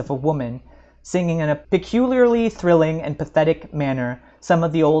voice of a woman, singing in a peculiarly thrilling and pathetic manner some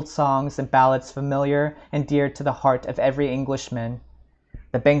of the old songs and ballads familiar and dear to the heart of every Englishman.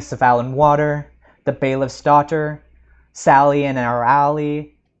 "The banks of Allan Water," "The Bailiff's Daughter," "Sally in Our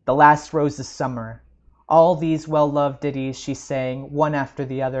Alley," "The Last Rose of Summer." All these well-loved ditties she sang, one after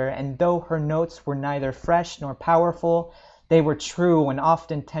the other, and though her notes were neither fresh nor powerful, they were true and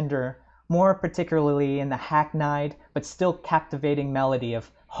often tender, more particularly in the hackneyed but still captivating melody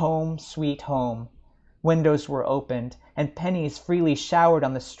of "Home, Sweet Home." Windows were opened, and pennies freely showered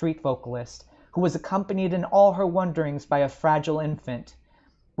on the street vocalist, who was accompanied in all her wanderings by a fragile infant,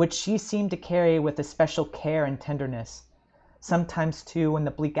 which she seemed to carry with especial care and tenderness. Sometimes, too, in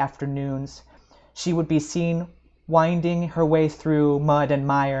the bleak afternoons, she would be seen winding her way through mud and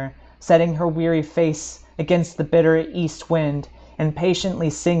mire, setting her weary face against the bitter east wind, and patiently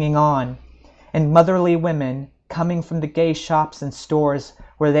singing on, and motherly women, coming from the gay shops and stores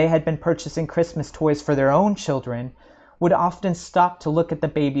where they had been purchasing Christmas toys for their own children, would often stop to look at the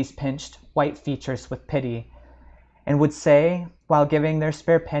baby's pinched, white features with pity, and would say, while giving their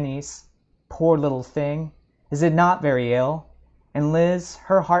spare pennies, "Poor little thing, is it not very ill?" And Liz,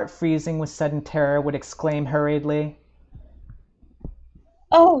 her heart freezing with sudden terror, would exclaim hurriedly,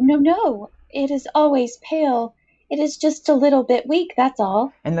 "Oh, no, It is always pale. It is just a little bit weak, that's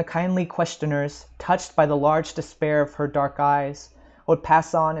all. And the kindly questioners, touched by the large despair of her dark eyes, would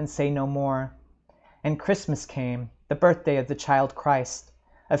pass on and say no more. And Christmas came, the birthday of the child Christ,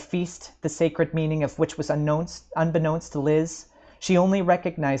 a feast the sacred meaning of which was unbeknownst to Liz. She only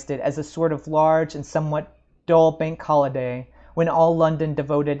recognized it as a sort of large and somewhat dull bank holiday, when all London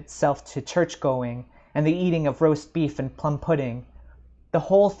devoted itself to church-going and the eating of roast beef and plum pudding. The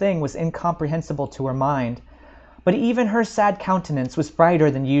whole thing was incomprehensible to her mind, but even her sad countenance was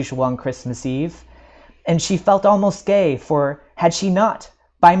brighter than usual on Christmas Eve, and she felt almost gay, for had she not,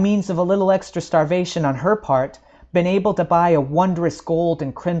 by means of a little extra starvation on her part, been able to buy a wondrous gold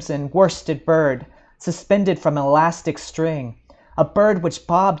and crimson worsted bird, suspended from an elastic string, a bird which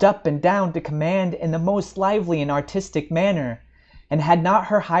bobbed up and down to command in the most lively and artistic manner, and had not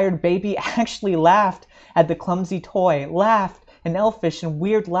her hired baby actually laughed at the clumsy toy, laughed, an elfish and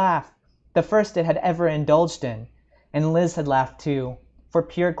weird laugh, the first it had ever indulged in, and Liz had laughed too, for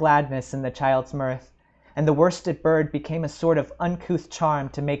pure gladness in the child's mirth, and the worsted bird became a sort of uncouth charm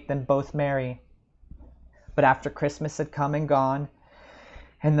to make them both merry. But after Christmas had come and gone,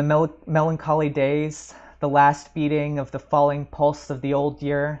 and the melancholy days, the last beating of the falling pulse of the old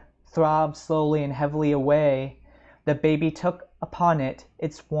year, throbbed slowly and heavily away, the baby took upon it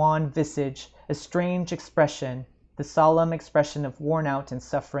its wan visage a strange expression, the solemn expression of worn-out and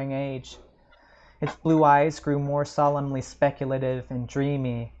suffering age. Its blue eyes grew more solemnly speculative and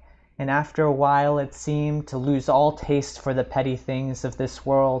dreamy, and after a while it seemed to lose all taste for the petty things of this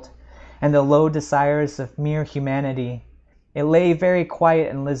world, and the low desires of mere humanity. It lay very quiet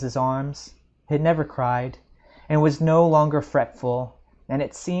in Liz's arms. It never cried, and was no longer fretful, and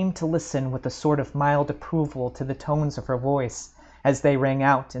it seemed to listen with a sort of mild approval to the tones of her voice as they rang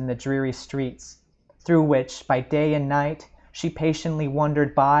out in the dreary streets, through which, by day and night, she patiently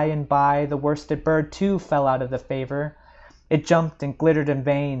wandered. By and by the worsted bird too fell out of the favor. It jumped and glittered in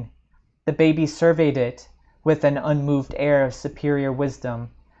vain. The baby surveyed it with an unmoved air of superior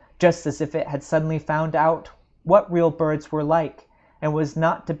wisdom, just as if it had suddenly found out what real birds were like, and was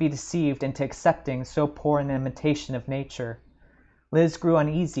not to be deceived into accepting so poor an imitation of nature. Liz grew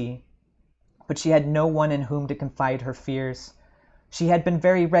uneasy, but she had no one in whom to confide her fears. She had been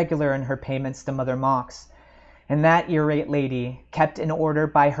very regular in her payments to Mother Mox, and that irate lady, kept in order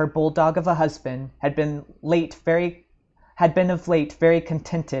by her bulldog of a husband, had been of late very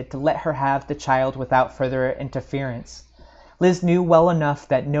contented to let her have the child without further interference. Liz knew well enough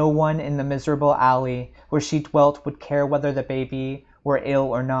that no one in the miserable alley where she dwelt would care whether the baby were ill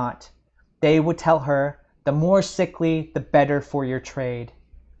or not. They would tell her, "The more sickly, the better for your trade."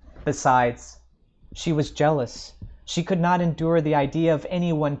 Besides, she was jealous. She could not endure the idea of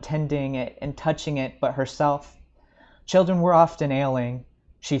anyone tending it and touching it but herself. Children were often ailing,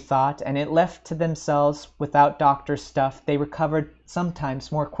 she thought, and it left to themselves without doctor's stuff, they recovered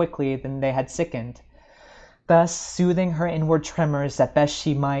sometimes more quickly than they had sickened. Thus, soothing her inward tremors as best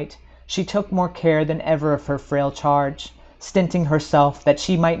she might, she took more care than ever of her frail charge, stinting herself that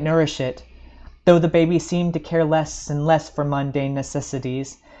she might nourish it, though the baby seemed to care less and less for mundane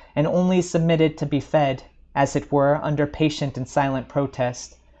necessities, and only submitted to be fed, as it were, under patient and silent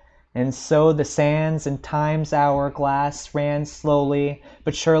protest. And so the sands and time's hour-glass ran slowly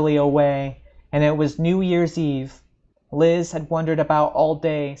but surely away, and it was New Year's Eve. Liz had wandered about all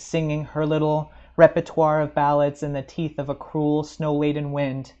day, singing her little repertoire of ballads in the teeth of a cruel, snow-laden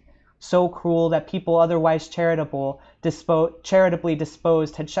wind, so cruel that people otherwise charitably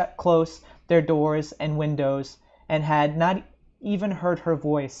disposed had shut close their doors and windows, and had not even heard her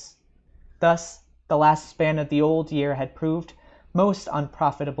voice. Thus the last span of the old year had proved most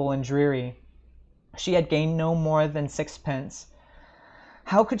unprofitable and dreary. She had gained no more than 6 pence.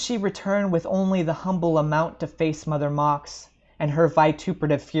 How could she return with only the humble amount to face Mother Mox and her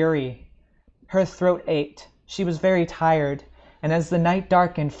vituperative fury? Her throat ached, she was very tired, and as the night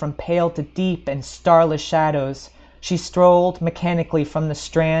darkened from pale to deep and starless shadows, she strolled mechanically from the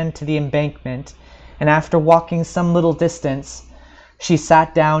Strand to the Embankment, and after walking some little distance, she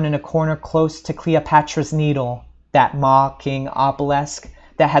sat down in a corner close to Cleopatra's Needle, that mocking obelisk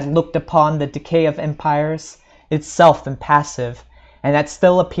that had looked upon the decay of empires, itself impassive, and that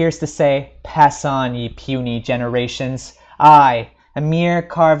still appears to say, "Pass on, ye puny generations. I, a mere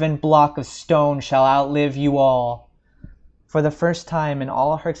carven block of stone, shall outlive you all." For the first time in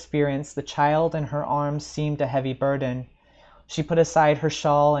all her experience, the child in her arms seemed a heavy burden. She put aside her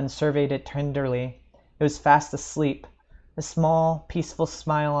shawl and surveyed it tenderly. It was fast asleep, a small, peaceful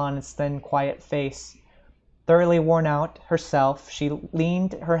smile on its thin, quiet face. Thoroughly worn out herself, she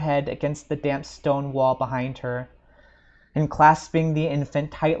leaned her head against the damp stone wall behind her. And clasping the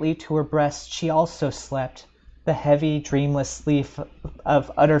infant tightly to her breast, she also slept, the heavy, dreamless sleep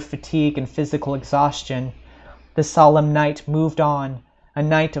of utter fatigue and physical exhaustion. The solemn night moved on, a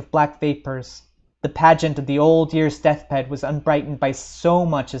night of black vapors. The pageant of the old year's deathbed was unbrightened by so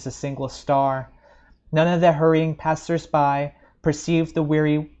much as a single star. None of the hurrying passers-by perceived the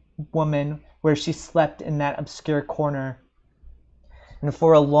weary woman where she slept in that obscure corner. And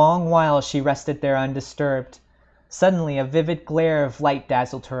for a long while she rested there undisturbed. Suddenly a vivid glare of light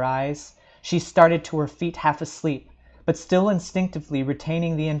dazzled her eyes. She started to her feet half asleep, but still instinctively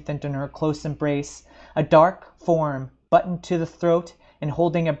retaining the infant in her close embrace. A dark form, buttoned to the throat and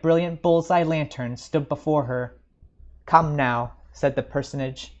holding a brilliant bull's-eye lantern, stood before her. "Come now," said the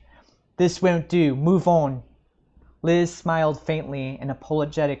personage. "This won't do. Move on." Liz smiled faintly and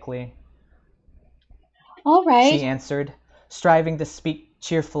apologetically. "All right," she answered, striving to speak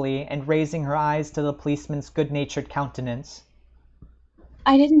cheerfully and raising her eyes to the policeman's good-natured countenance.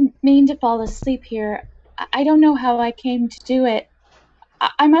 "I didn't mean to fall asleep here. I don't know how I came to do it.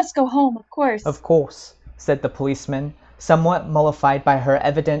 I must go home, of course." "Of course," said the policeman, somewhat mollified by her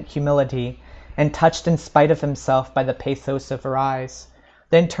evident humility, and touched in spite of himself by the pathos of her eyes.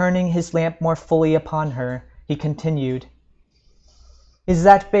 Then turning his lamp more fully upon her, he continued, "Is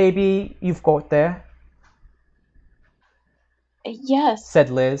that baby you've got there?" "Yes," said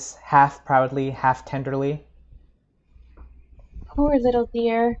Liz, half proudly, half tenderly. "Poor little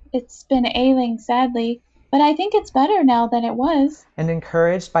dear. It's been ailing sadly, but I think it's better now than it was." And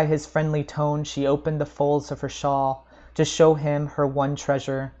encouraged by his friendly tone, she opened the folds of her shawl to show him her one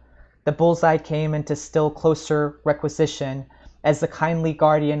treasure. The bull's-eye came into still closer requisition as the kindly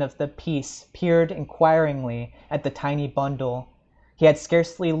guardian of the peace peered inquiringly at the tiny bundle. He had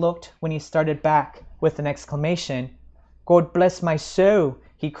scarcely looked when he started back with an exclamation. "God bless my soul!"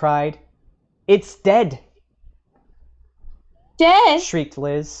 he cried. "It's dead!" "Dead?" shrieked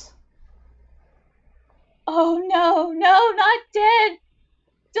Liz. "Oh, no, not dead.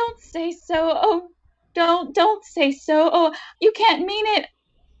 Don't say so. Oh, don't say so. Oh, you can't mean it.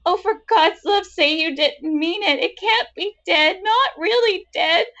 Oh, for God's love, say you didn't mean it. It can't be dead. Not really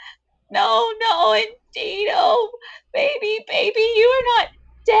dead. No, indeed. Oh, baby, you are not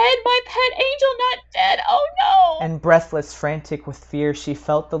dead. My pet angel not dead. Oh, no." And breathless, frantic with fear, she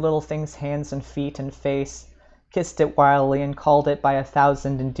felt the little thing's hands and feet and face, kissed it wildly, and called it by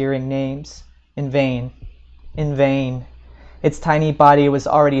 1,000 endearing names. In vain. In vain. Its tiny body was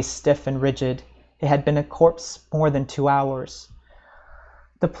already stiff and rigid. It had been a corpse more than 2 hours.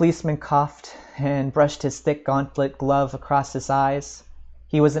 The policeman coughed and brushed his thick gauntlet glove across his eyes.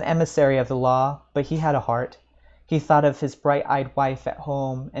 He was an emissary of the law, but he had a heart. He thought of his bright-eyed wife at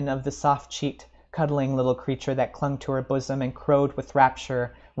home and of the soft-cheeked, cuddling little creature that clung to her bosom and crowed with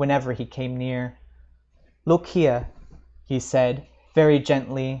rapture whenever he came near. "Look here," he said, very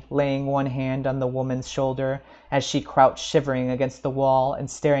gently, laying one hand on the woman's shoulder as she crouched shivering against the wall and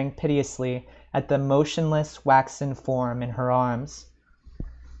staring piteously at the motionless waxen form in her arms.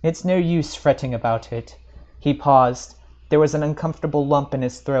 "It's no use fretting about it." He paused. There was an uncomfortable lump in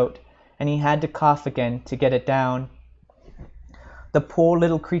his throat, and he had to cough again to get it down. "The poor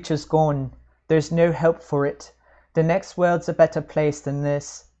little creature's gone. There's no help for it. The next world's a better place than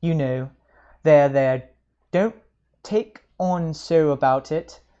this, you know. There, don't take on so about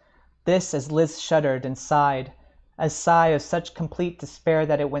it." This as Liz shuddered and sighed, a sigh of such complete despair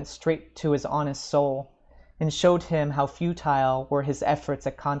that it went straight to his honest soul, and showed him how futile were his efforts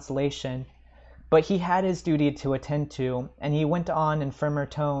at consolation. But he had his duty to attend to, and he went on in firmer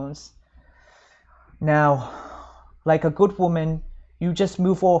tones. "Now, like a good woman, you just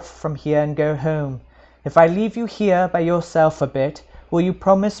move off from here and go home. If I leave you here by yourself a bit, will you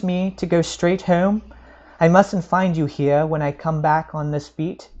promise me to go straight home? I mustn't find you here when I come back on this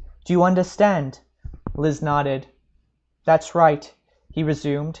beat. Do you understand?" Liz nodded. "That's right," he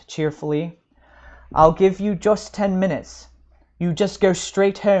resumed cheerfully. "I'll give you just 10 minutes. You just go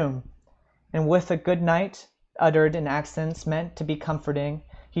straight home." And with a good night, uttered in accents meant to be comforting,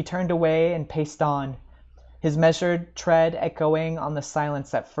 he turned away and paced on, his measured tread echoing on the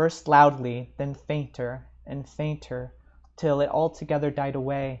silence at first loudly, then fainter and fainter, till it altogether died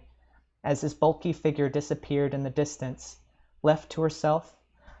away, as his bulky figure disappeared in the distance. Left to herself,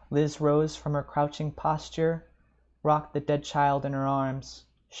 Liz rose from her crouching posture, rocked the dead child in her arms.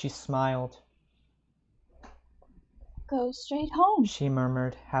 She smiled. "Go straight home," she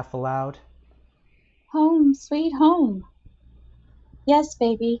murmured, half aloud. "Home, sweet home. Yes,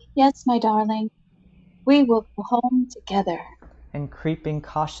 baby, yes, my darling. We will go home together." And creeping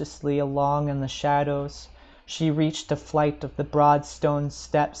cautiously along in the shadows, she reached a flight of the broad stone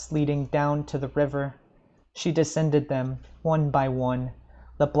steps leading down to the river. She descended them, one by one.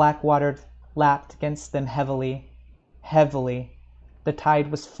 The black water lapped against them heavily, heavily. The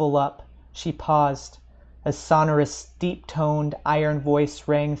tide was full up. She paused. A sonorous, deep-toned, iron voice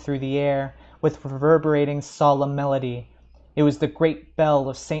rang through the air with reverberating solemn melody. It was the great bell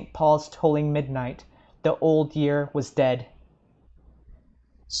of St. Paul's tolling midnight. The old year was dead.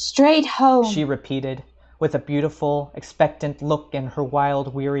 Straight home, she repeated, with a beautiful, expectant look in her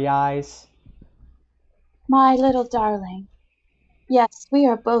wild, weary eyes. My little darling. Yes, we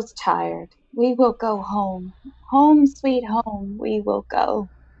are both tired. We will go home. Home, sweet home, we will go.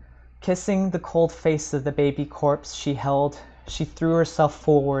 Kissing the cold face of the baby corpse she held, she threw herself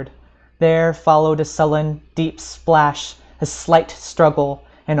forward. There followed a sullen, deep splash, a slight struggle,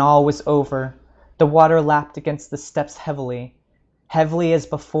 and all was over. The water lapped against the steps heavily. Heavily as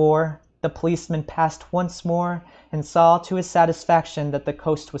before, the policeman passed once more and saw to his satisfaction that the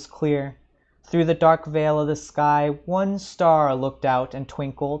coast was clear. Through the dark veil of the sky one star looked out and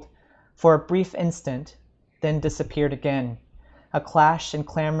twinkled, for a brief instant, then disappeared again. A clash and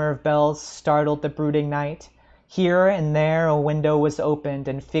clamor of bells startled the brooding night. Here and there a window was opened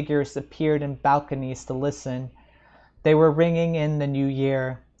and figures appeared in balconies to listen. They were ringing in the new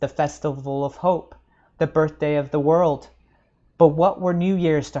year, the festival of hope, the birthday of the world. But what were New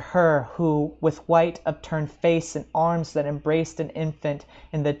Year's to her who, with white upturned face and arms that embraced an infant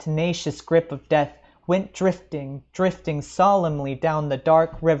in the tenacious grip of death, went drifting, drifting solemnly down the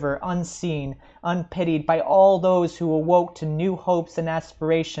dark river, unseen, unpitied by all those who awoke to new hopes and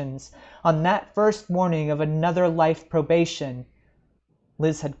aspirations on that first morning of another life probation?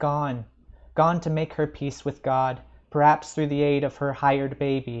 Liz had gone to make her peace with God, perhaps through the aid of her hired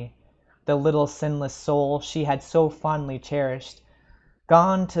baby, the little sinless soul she had so fondly cherished.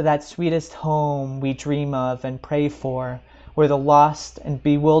 Gone to that sweetest home we dream of and pray for, where the lost and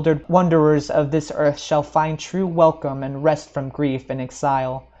bewildered wanderers of this earth shall find true welcome and rest from grief and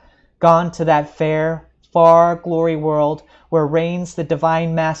exile. Gone to that fair, far glory world where reigns the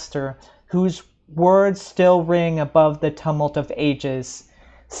divine Master, whose words still ring above the tumult of ages.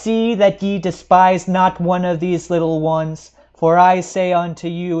 See that ye despise not one of these little ones, for I say unto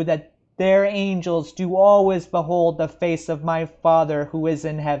you that their angels do always behold the face of my Father who is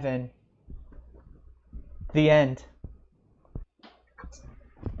in heaven. The end.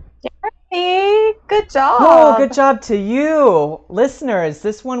 Jeremy, good job. Whoa, good job to you. Listeners,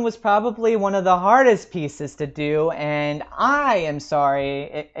 this one was probably one of the hardest pieces to do, and I am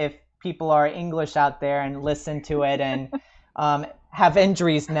sorry if people are English out there and listen to it and have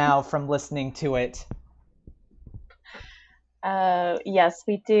injuries now from listening to it. Yes,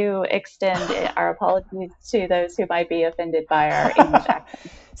 we do extend our apologies to those who might be offended by our English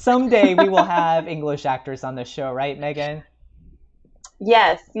accent. Someday we will have English actors on the show, right, Megan?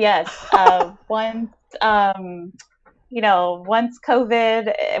 Yes. Once once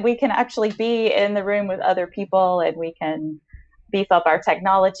COVID, we can actually be in the room with other people and we can beef up our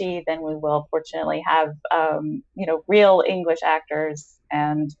technology, then we will fortunately have real English actors,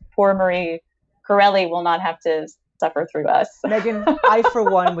 and poor Marie Corelli will not have to suffer through us. Megan, I for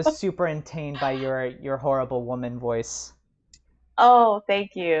one was super entertained by your horrible woman voice. Oh,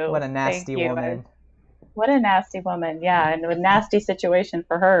 thank you. What a nasty woman. What a nasty woman, yeah, and a nasty situation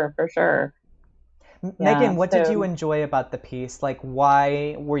for her, for sure. Megan, what did you enjoy about the piece? Like,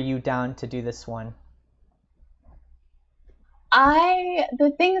 why were you down to do this one?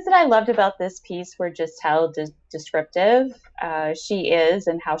 The things that I loved about this piece were just how descriptive she is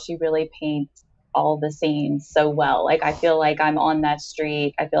and how she really paints all the scenes so well. Like, I feel like I'm on that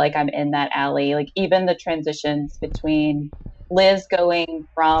street. I feel like I'm in that alley. Like, even the transitions between Liz going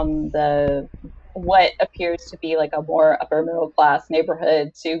from what appears to be like a more upper middle class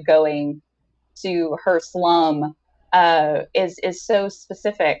neighborhood to going to her slum is so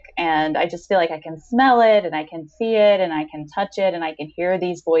specific, and I just feel like I can smell it and I can see it and I can touch it and I can hear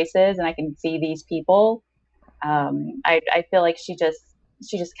these voices and I can see these people. I feel like she just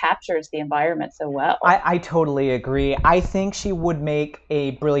captures the environment so well. I totally agree. I think she would make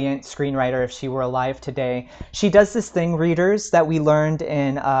a brilliant screenwriter if she were alive today. She does this thing, readers, that we learned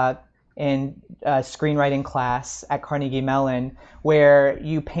in screenwriting class at Carnegie Mellon, where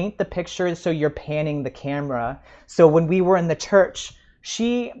you paint the picture so you're panning the camera. So when we were in the church,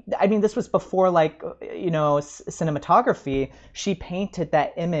 this was before cinematography. She painted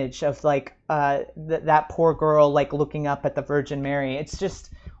that image of that poor girl looking up at the Virgin Mary. It's just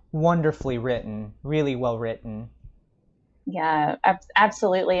wonderfully written, really well written. Yeah,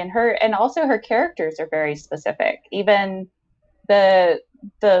 absolutely. And also her characters are very specific. Even the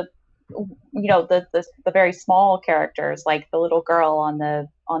very small characters, like the little girl on the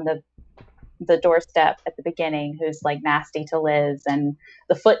the doorstep at the beginning, who's like nasty to Liz, and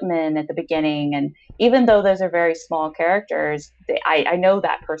the footman at the beginning. And even though those are very small characters, I know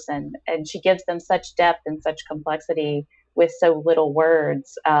that person, and she gives them such depth and such complexity with so little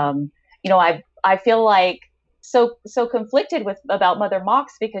words. I feel like so conflicted with about Mother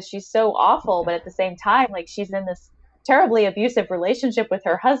Mox, because she's so awful, but at the same time, like, she's in this terribly abusive relationship with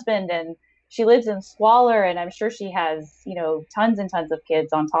her husband, and she lives in squalor, and I'm sure she has, tons and tons of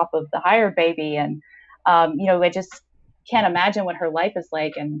kids on top of the hired baby. And I just can't imagine what her life is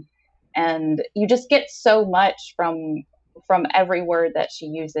like. And you just get so much from every word that she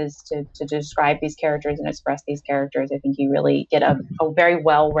uses to describe these characters and express these characters. I think you really get a very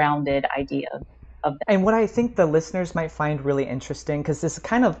well-rounded idea of that. And what I think the listeners might find really interesting, because this is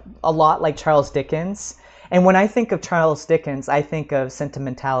kind of a lot like Charles Dickens. And when I think of Charles Dickens, I think of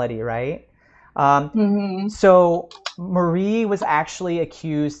sentimentality, right? So Marie was actually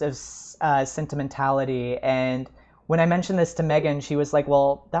accused of sentimentality. And when I mentioned this to Megan, she was like,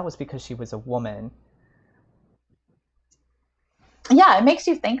 well, that was because she was a woman. Yeah, it makes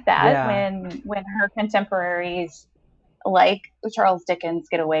you think that Yeah. when her contemporaries like Charles Dickens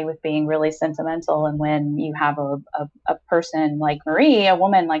get away with being really sentimental, and when you have a person like Marie, a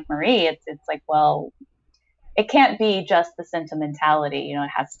woman like Marie, it's like, well, it can't be just the sentimentality,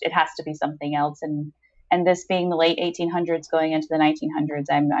 it has to be something else. And this being the late 1800s going into the 1900s,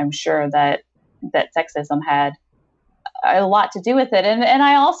 I'm sure that sexism had a lot to do with it. And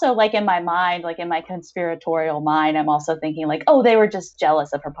I also, like, in my mind, like in my conspiratorial mind, I'm also thinking like, oh, they were just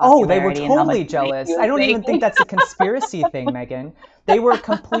jealous of her Oh, they were popularity and how much totally jealous. I don't even think that's a conspiracy thing, Megan. They were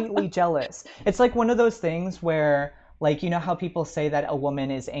completely jealous. It's like one of those things where, like, how people say that a woman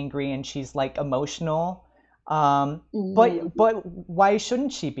is angry and she's like emotional. But why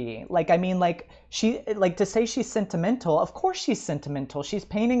shouldn't she be? Like, I mean, like, to say she's sentimental, of course she's sentimental. She's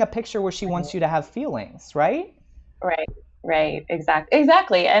painting a picture where she wants you to have feelings, right? Right,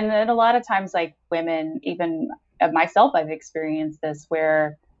 exactly. And then a lot of times, like, women, even myself, I've experienced this,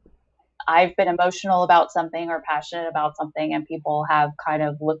 where I've been emotional about something or passionate about something, and people have kind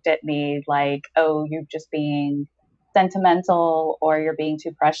of looked at me like, oh, you're just being sentimental, or you're being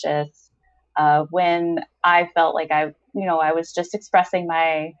too precious. When I felt like I was just expressing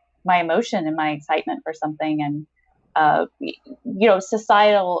my emotion and my excitement for something. And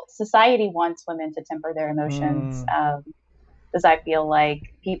society wants women to temper their emotions, because I feel like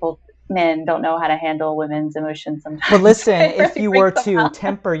men don't know how to handle women's emotions sometimes. But listen, if you were to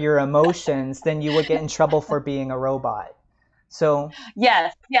temper your emotions, then you would get in trouble for being a robot. So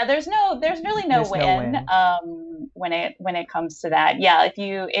yes, yeah, there's really no win, when it comes to that. Yeah,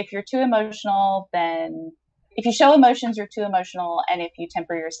 if you're too emotional, then if you show emotions, you're too emotional, and if you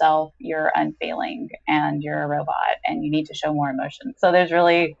temper yourself, you're unfailing and you're a robot, and you need to show more emotion. So there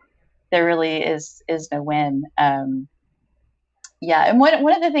really is no win. Yeah, and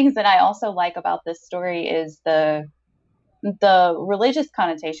one of the things that I also like about this story is the religious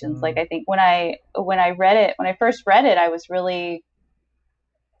connotations. Like, I think when I first read it, I was really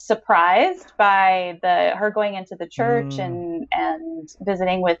surprised by her going into the church and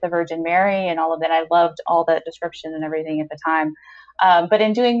visiting with the Virgin Mary and all of that. I loved all the description and everything at the time. But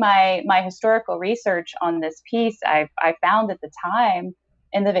in doing my historical research on this piece, I found at the time,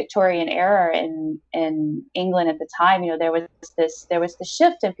 in the Victorian era in England at the time, there was this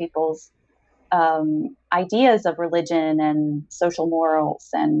shift in people's ideas of religion and social morals,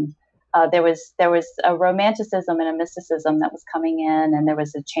 and there was a romanticism and a mysticism that was coming in, and there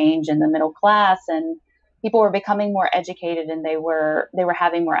was a change in the middle class, and people were becoming more educated, and they were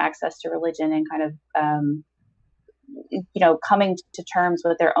having more access to religion, and kind of coming to terms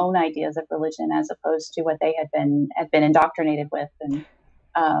with their own ideas of religion, as opposed to what they had been indoctrinated with. And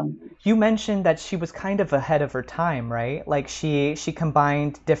you mentioned that she was kind of ahead of her time, right? Like, she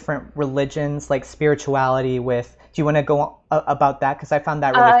combined different religions, like spirituality, with. Do you want to go about that? Because I found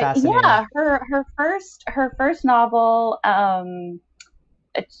that really fascinating. Yeah, her first novel, A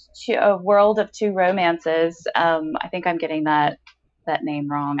World of Two Romances. I think I'm getting that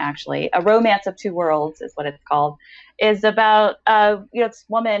name wrong, actually. A Romance of Two Worlds is what it's called. Is about this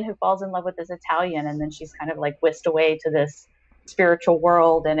woman who falls in love with this Italian, and then she's kind of like whisked away to this spiritual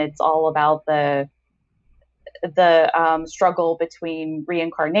world, and it's all about the struggle between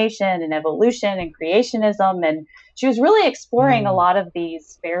reincarnation and evolution and creationism. And she was really exploring a lot of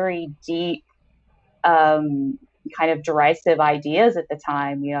these very deep, kind of derisive ideas at the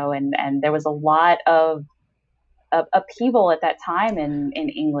time, and there was a lot of upheaval at that time in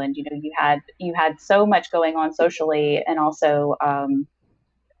England. You had so much going on socially, and also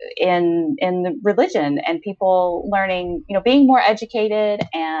in the religion, and people learning, being more educated,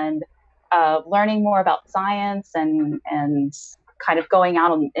 and learning more about science and kind of going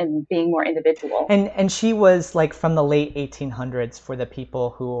out and being more individual. And she was like from the late 1800s for the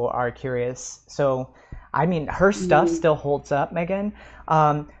people who are curious. So, I mean, her stuff still holds up, Megan.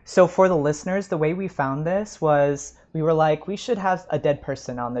 So for the listeners, the way we found this was we were like, we should have a dead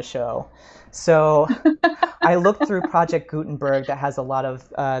person on the show. So I looked through Project Gutenberg that has a lot of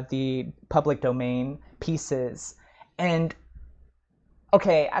the public domain pieces. And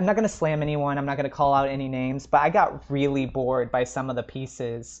okay, I'm not going to slam anyone. I'm not going to call out any names, but I got really bored by some of the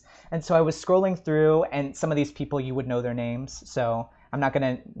pieces. And so I was scrolling through, and some of these people, you would know their names. So I'm not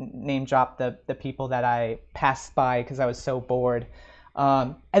going to name drop the people that I passed by because I was so bored.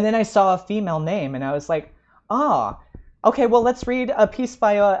 And then I saw a female name, and I was like, oh, okay, well, let's read a piece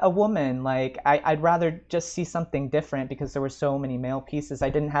by a woman. Like, I'd rather just see something different because there were so many male pieces. I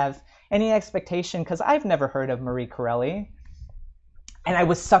didn't have any expectation because I've never heard of Marie Corelli. And I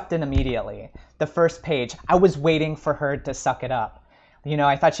was sucked in immediately. The first page, I was waiting for her to suck it up. You know,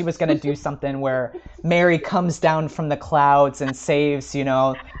 I thought she was going to do something where Mary comes down from the clouds and saves, you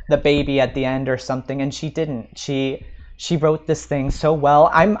know, the baby at the end or something. And she didn't. She wrote this thing so well.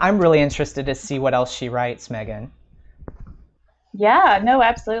 I'm really interested to see what else she writes, Megan. Yeah, no,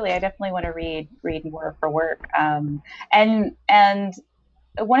 absolutely. I definitely want to read more of her work. And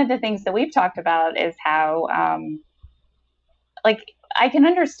one of the things that we've talked about is how, like, I can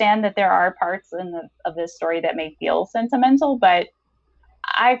understand that there are parts of this story that may feel sentimental, but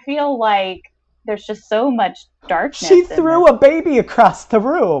I feel like there's just so much darkness. She threw a baby across the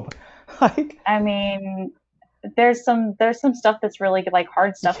room. Like, I mean, there's some stuff that's really like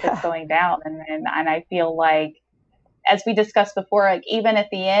hard stuff that's going down, and I feel like, as we discussed before, like even at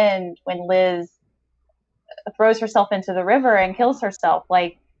the end when Liz throws herself into the river and kills herself,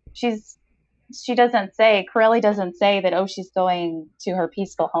 like Corelli doesn't say that, oh, she's going to her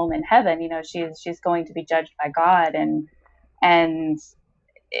peaceful home in heaven. You know, she's going to be judged by God, and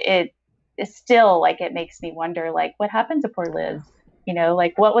it is still like, it makes me wonder, like, what happened to poor Liz? You know,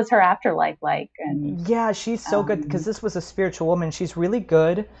 like, what was her afterlife like? And yeah, she's so good because this was a spiritual woman. She's really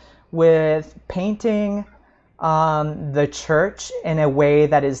good with painting the church in a way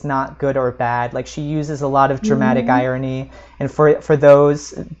that is not good or bad. Like, she uses a lot of dramatic irony. And for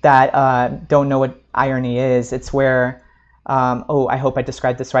those that don't know what irony is, it's where, I hope I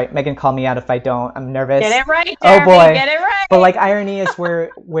described this right. Megan, call me out if I don't. I'm nervous. Get it right, Jeremy. Oh boy. Get it right. But like, irony is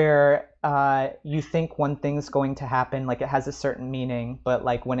where you think one thing's going to happen, like it has a certain meaning, but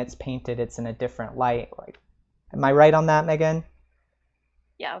like when it's painted, it's in a different light. Like, am I right on that, Megan?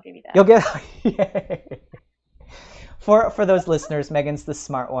 Yeah, I'll give you that. You'll get Yay. For those listeners, Megan's the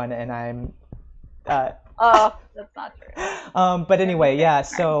smart one, and I'm. Oh, that's not true. But anyway, yeah.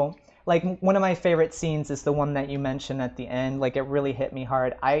 So, like, one of my favorite scenes is the one that you mentioned at the end. Like, it really hit me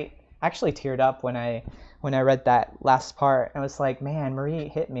hard. I actually teared up when I read that last part. I was like, man, Marie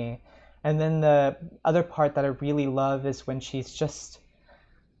hit me. And then the other part that I really love is when she's just,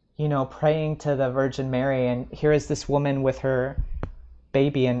 you know, praying to the Virgin Mary, and here is this woman with her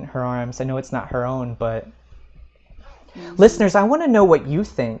baby in her arms. I know it's not her own, but. Listeners, I want to know what you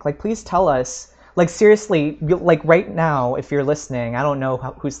think. Like, please tell us. Like, seriously, like right now, if you're listening, I don't know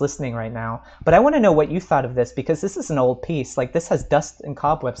who's listening right now, but I want to know what you thought of this, because this is an old piece. Like, this has dust and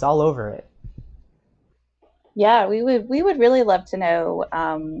cobwebs all over it. Yeah, we would really love to know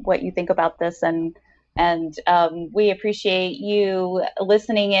what you think about this, and we appreciate you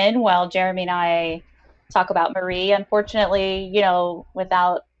listening in while Jeremy and I talk about Marie. Unfortunately, you know,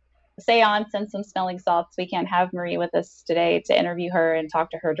 without seance and some smelling salts, we can't have Marie with us today to interview her and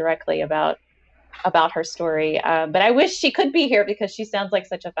talk to her directly about her story. But I wish she could be here, because she sounds like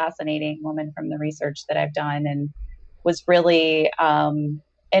such a fascinating woman from the research that I've done, and was really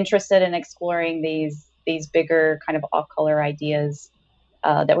interested in exploring these bigger kind of off-color ideas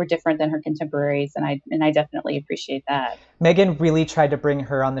that were different than her contemporaries, and I definitely appreciate that. Megan really tried to bring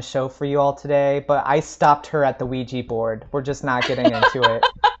her on the show for you all today, but I stopped her at the Ouija board. We're just not getting into it.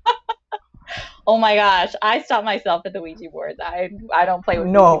 Oh my gosh, I stopped myself at the Ouija boards. I don't play with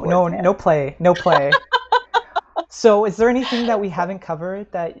no Ouija boards, no play. So is there anything that we haven't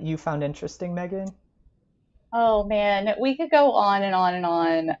covered that you found interesting, Megan? Oh man, we could go on and on and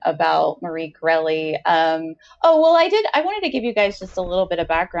on about Marie Corelli. I wanted to give you guys just a little bit of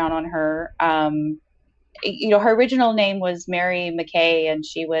background on her. You know, her original name was Mary Mackay, and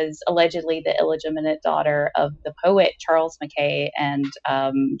she was allegedly the illegitimate daughter of the poet Charles Mackay and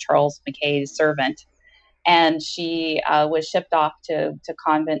Charles Mackay's servant. And she was shipped off to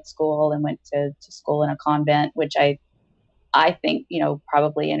convent school and went to school in a convent, which I think, you know,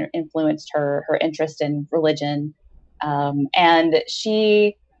 probably influenced her interest in religion. And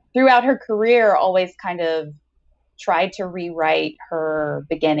she throughout her career always kind of tried to rewrite her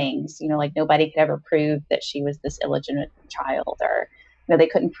beginnings. Like nobody could ever prove that she was this illegitimate child, or they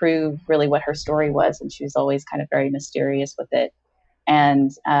couldn't prove really what her story was, and she was always kind of very mysterious with it.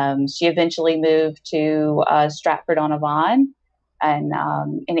 And she eventually moved to Stratford-on-Avon, and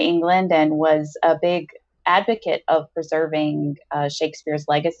in England, and was a big advocate of preserving Shakespeare's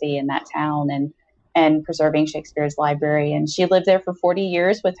legacy in that town, and preserving Shakespeare's library. And she lived there for 40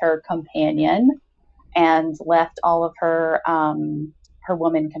 years with her companion, and left all of her her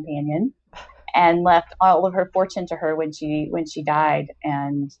woman companion, and left all of her fortune to her when she died.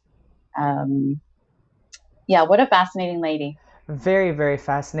 And yeah, what a fascinating lady. Very, very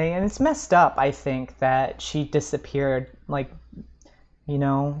fascinating. And it's messed up, I think, that she disappeared. Like,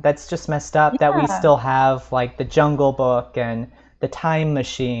 that's just messed up that we Yeah. still have, like, the Jungle Book and the Time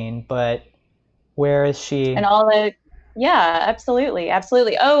Machine, but where is she? And all the Yeah, absolutely,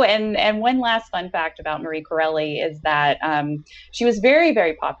 absolutely. Oh, and one last fun fact about Marie Corelli is that she was very,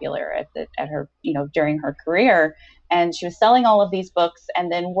 very popular at her during her career, and she was selling all of these books.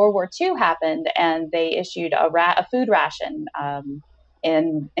 And then World War II happened, and they issued a food ration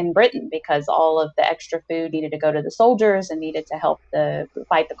in Britain, because all of the extra food needed to go to the soldiers and needed to help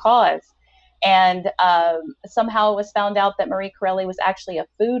fight the cause. And somehow it was found out that Marie Corelli was actually a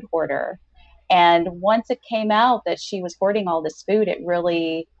food hoarder. And once it came out that she was hoarding all this food, it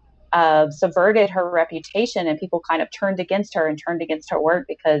really subverted her reputation, and people kind of turned against her and turned against her work,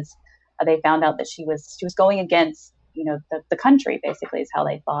 because they found out that she was going against the country, basically, is how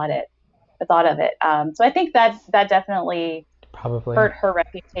they thought of it. So I think that definitely Probably hurt her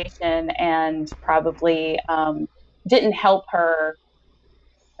reputation, and probably didn't help her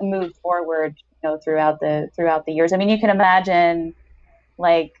move forward throughout the years. I mean, you can imagine,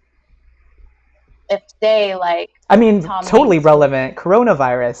 like, if today, like, I mean, Tom totally Hanks, relevant.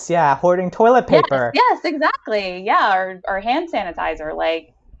 Coronavirus, yeah, hoarding toilet paper. yes, exactly, yeah, or hand sanitizer.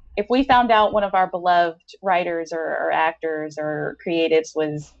 Like, if we found out one of our beloved writers or actors or creatives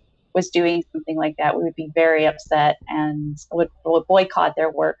was doing something like that, we would be very upset and would boycott their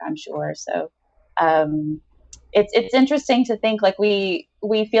work, I'm sure. So it's interesting to think, like, we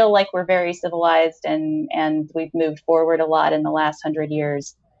feel like we're very civilized, and we've moved forward a lot in the last 100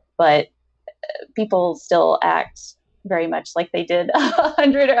 years, but people still act very much like they did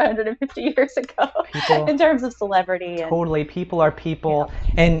 100 or 150 years ago in terms of celebrity. Totally, people are people.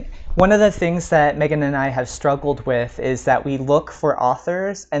 And one of the things that Megan and I have struggled with is that we look for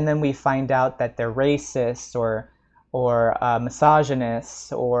authors, and then we find out that they're racist or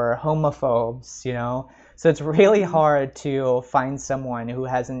misogynists or homophobes, So it's really hard to find someone who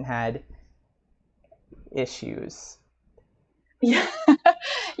hasn't had issues. Yeah.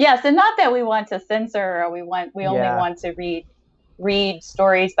 Yes, and not that we want to censor, or we only want to read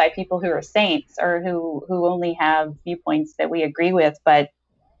stories by people who are saints, or who only have viewpoints that we agree with, but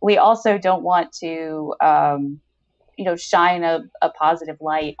we also don't want to shine a positive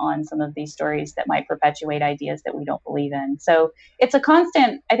light on some of these stories that might perpetuate ideas that we don't believe in. So it's a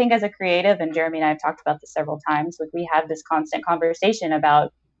constant, I think, as a creative, and Jeremy and I have talked about this several times, like, we have this constant conversation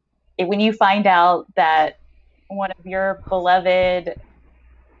about when you find out that one of your beloved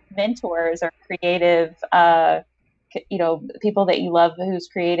mentors or creative, people that you love who's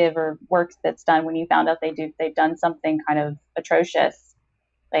creative, or work that's done, when you found out they've done something kind of atrocious,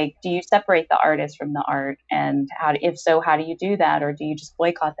 like, do you separate the artist from the art? And if so, how do you do that? Or do you just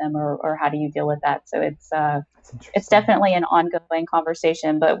boycott them, or how do you deal with that? So it's definitely an ongoing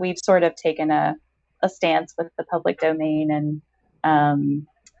conversation, but we've sort of taken a stance with the public domain,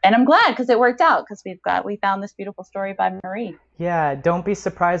 and I'm glad, because it worked out, because we found this beautiful story by Marie. Yeah, don't be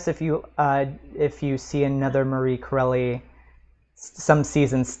surprised if you see another Marie Corelli some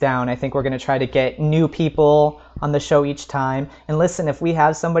seasons down. I think we're going to try to get new people on the show each time. And listen, if we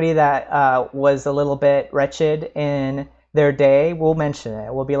have somebody that was a little bit wretched in their day, we'll mention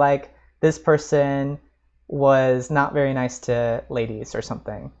it. We'll be like, this person was not very nice to ladies or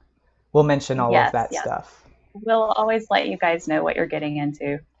something. We'll mention all of that stuff. We'll always let you guys know what you're getting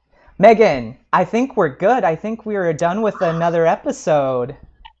into. Megan, I think we're good. I think we are done with another episode.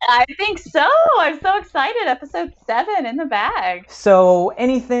 I think so. I'm so excited. Episode 7 in the bag. So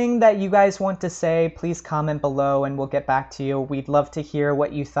anything that you guys want to say, please comment below and we'll get back to you. We'd love to hear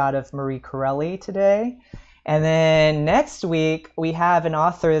what you thought of Marie Corelli today. And then next week, we have an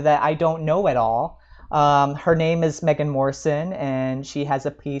author that I don't know at all. Her name is Megan Morrison, and she has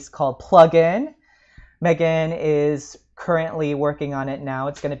a piece called Plug-in. Megan is currently working on it now.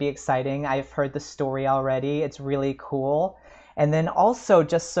 It's going to be exciting. I've heard the story already. It's really cool. And then also,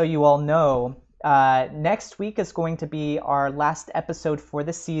 just so you all know, Next week is going to be our last episode for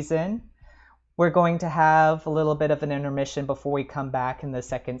the season. We're going to have a little bit of an intermission before we come back in the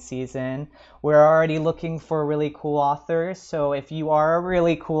second season. We're already looking for really cool authors, so if you are a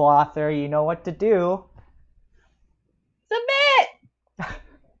really cool author, you know what to do. Submit!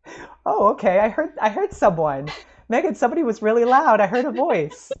 Oh, okay. I heard someone. Megan, somebody was really loud. I heard a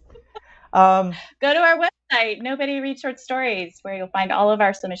voice. Go to our website, Nobody Reads Short Stories, where you'll find all of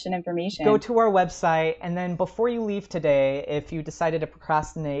our submission information. Go to our website, and then before you leave today, if you decided to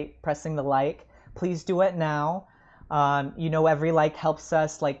procrastinate pressing the like, please do it now. Every like helps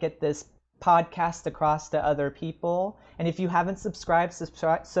us get this podcast across to other people. And if you haven't subscribed so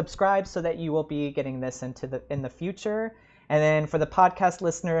that you will be getting this in the future. And then for the podcast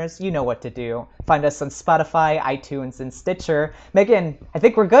listeners, you know what to do. Find us on Spotify, iTunes, and Stitcher. Megan, I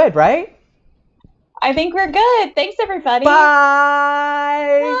think we're good, right? I think we're good. Thanks, everybody.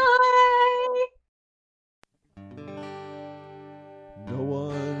 Bye. Bye. No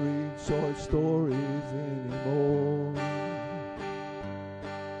one reads short stories anymore.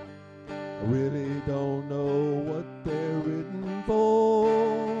 I really don't know what they're written for.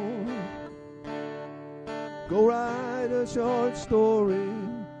 Go write a short story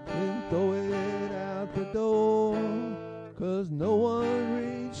and throw it out the door. 'Cause no one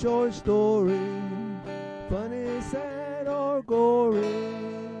reads short stories, funny, sad, or gory.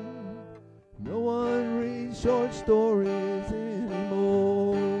 No one reads short stories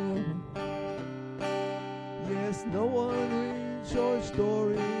anymore. Yes, no one reads short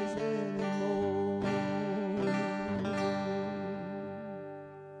stories anymore.